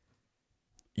started?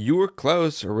 You were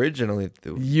close originally.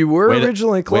 You were Wait a-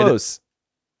 originally wait a- close.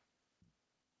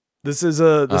 This is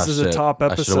a Ah, a shit. top I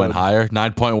should have episode. went higher.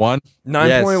 9.1.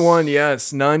 9.1,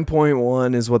 yes.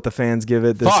 9.1 is what the fans give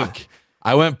it. This Fuck.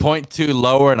 I went 0.2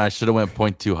 lower, and I should have went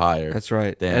 0.2 higher. That's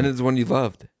right. Damn. And it's the one you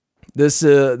loved. This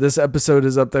episode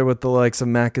is up there with the likes of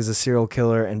Mac as a serial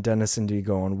killer and Dennis and Dee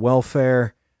go on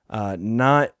welfare.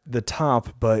 Not the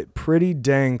top, but pretty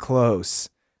dang close.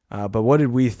 But what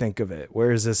did we think of it?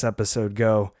 Where does this episode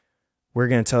go? We're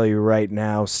going to tell you right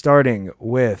now, starting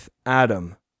with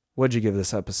Adam. What'd you give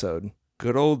this episode?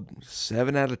 Good old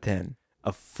 7 out of 10.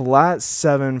 A flat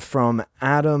 7 from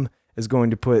Adam is going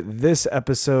to put this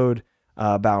episode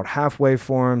about halfway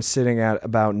for him, sitting at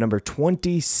about number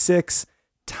 26,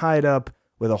 tied up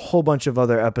with a whole bunch of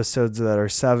other episodes that are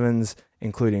 7s,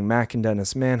 including Mac and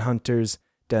Dennis Manhunters,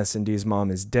 Dennis and Dee's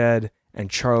Mom is Dead, and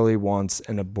Charlie Wants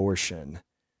an Abortion.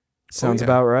 Sounds yeah.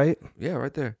 about right? Yeah,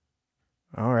 right there.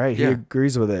 All right, he Yeah.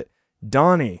 agrees with it.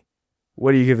 Donnie,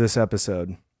 what do you give this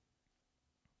episode?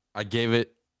 I gave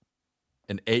it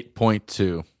an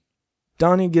 8.2.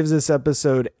 Donnie gives this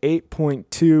episode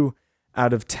 8.2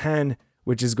 out of 10,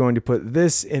 which is going to put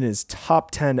this in his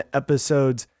top 10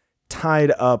 episodes,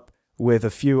 tied up with a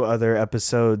few other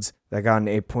episodes that got an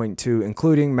 8.2,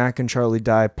 including Mac and Charlie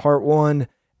Die Part 1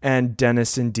 and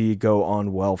Dennis and Dee Go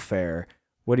on Welfare.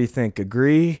 What do you think?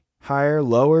 Agree? Higher?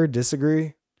 Lower?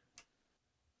 Disagree?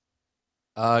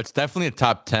 It's definitely a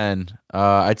top 10.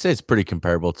 I'd say it's pretty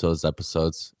comparable to those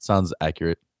episodes. It sounds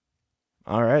accurate.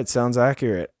 All right, sounds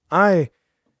accurate. I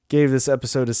gave this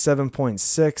episode a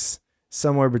 7.6,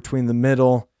 somewhere between the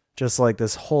middle, just like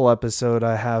this whole episode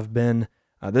I have been.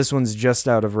 This one's just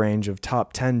out of range of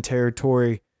top 10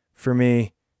 territory for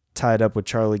me, tied up with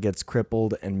Charlie Gets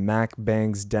Crippled and Mac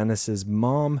Bangs Dennis's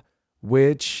Mom,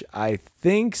 which I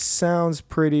think sounds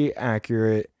pretty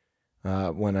accurate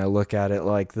when I look at it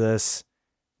like this.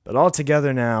 But all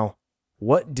together now,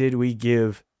 what did we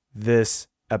give this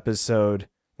episode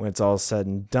when it's all said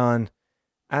and done?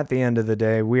 At the end of the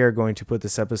day, we are going to put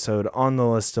this episode on the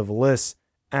list of lists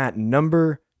at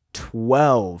number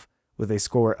 12 with a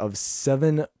score of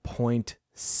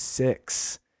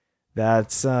 7.6.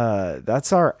 That's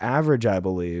our average, I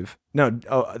believe. No,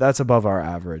 that's above our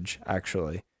average,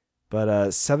 actually. But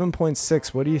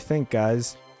 7.6, what do you think,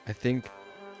 guys? I think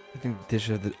dish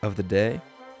of the day,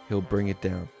 he'll bring it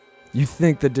down. You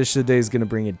think the dish of the day is going to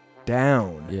bring it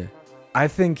down? Yeah. I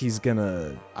think he's going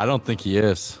to... I don't think he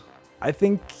is. I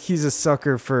think he's a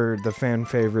sucker for the fan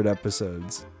favorite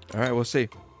episodes. All right, we'll see.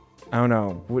 I don't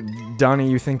know. Donnie,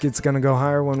 you think it's going to go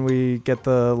higher when we get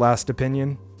the last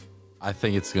opinion? I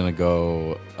think it's going to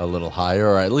go a little higher,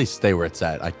 or at least stay where it's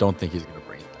at. I don't think he's going to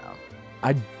bring it down.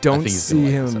 I don't think he's see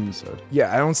gonna like him. this episode.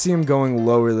 Yeah, I don't see him going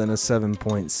lower than a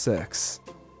 7.6.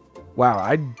 Wow,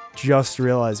 I just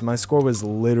realized my score was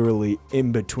literally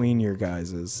in between your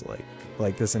guys's.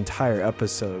 Like this entire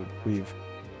episode, we've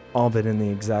all been in the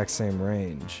exact same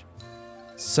range.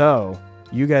 So,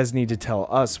 you guys need to tell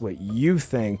us what you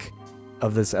think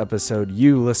of this episode.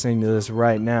 You listening to this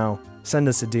right now, send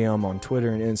us a DM on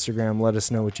Twitter and Instagram. Let us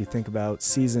know what you think about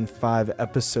Season 5,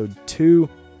 Episode 2,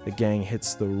 The Gang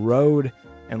Hits the Road.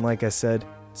 And like I said,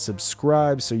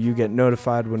 subscribe so you get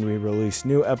notified when we release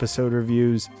new episode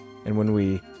reviews. And when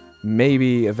we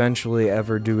maybe eventually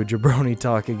ever do a Jabroni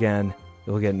Talk again,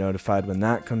 you'll get notified when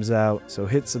that comes out. So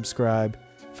hit subscribe,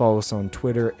 follow us on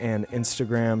Twitter and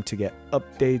Instagram to get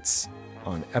updates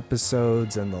on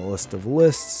episodes and the list of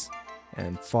lists.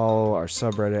 And follow our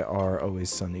subreddit, our Always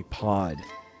Sunny Pod.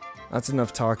 That's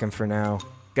enough talking for now.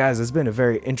 Guys, it's been a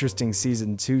very interesting it's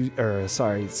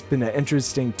been an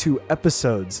interesting 2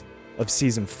 episodes of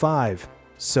Season 5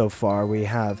 so far. We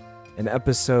have an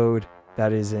episode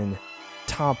that is in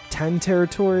top 10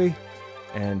 territory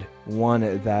and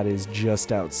one that is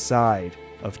just outside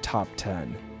of top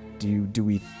 10. Do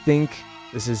we think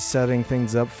this is setting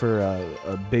things up for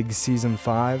a big Season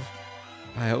 5?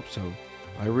 I hope so.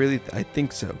 I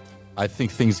think so. I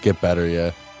think things get better, yeah.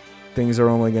 Things are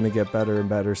only going to get better and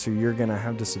better, so you're going to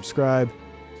have to subscribe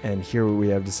and hear what we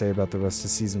have to say about the rest of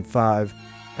Season 5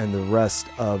 and the rest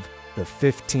of the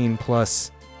 15 plus.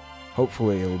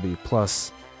 Hopefully it'll be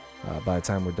plus by the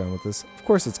time we're done with this. Of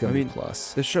course it's going to be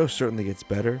plus. The show certainly gets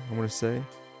better, I'm going to say,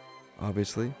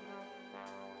 obviously.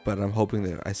 But I'm hoping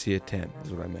that I see a 10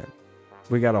 is what I meant.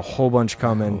 We got a whole bunch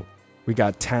coming. Oh. We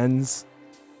got 10s.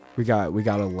 We got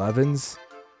 11s.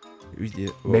 Yeah,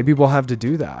 well, Maybe we'll have to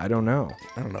do that. I don't know.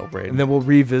 I don't know, Braden. And then we'll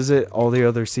revisit all the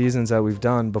other seasons that we've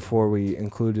done before we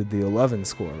included the 11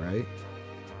 score, right?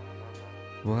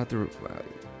 We'll have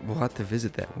to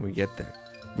visit that when we get there.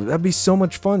 That'd be so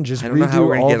much fun. Just I don't know how redo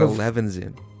we're all gonna the get 11s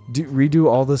in. redo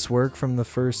all this work from the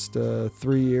first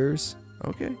 3 years,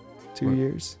 Okay. 2 Well-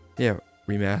 years. Yeah,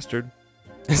 remastered.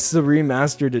 It's the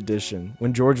remastered edition.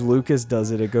 When George Lucas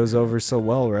does it, it goes over so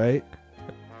well, right?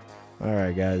 All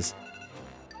right, guys.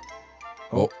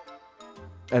 Oh.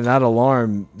 And that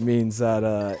alarm means that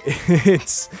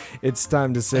it's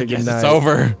time to say I guess goodnight. it's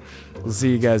over. We'll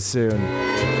see you guys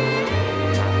soon.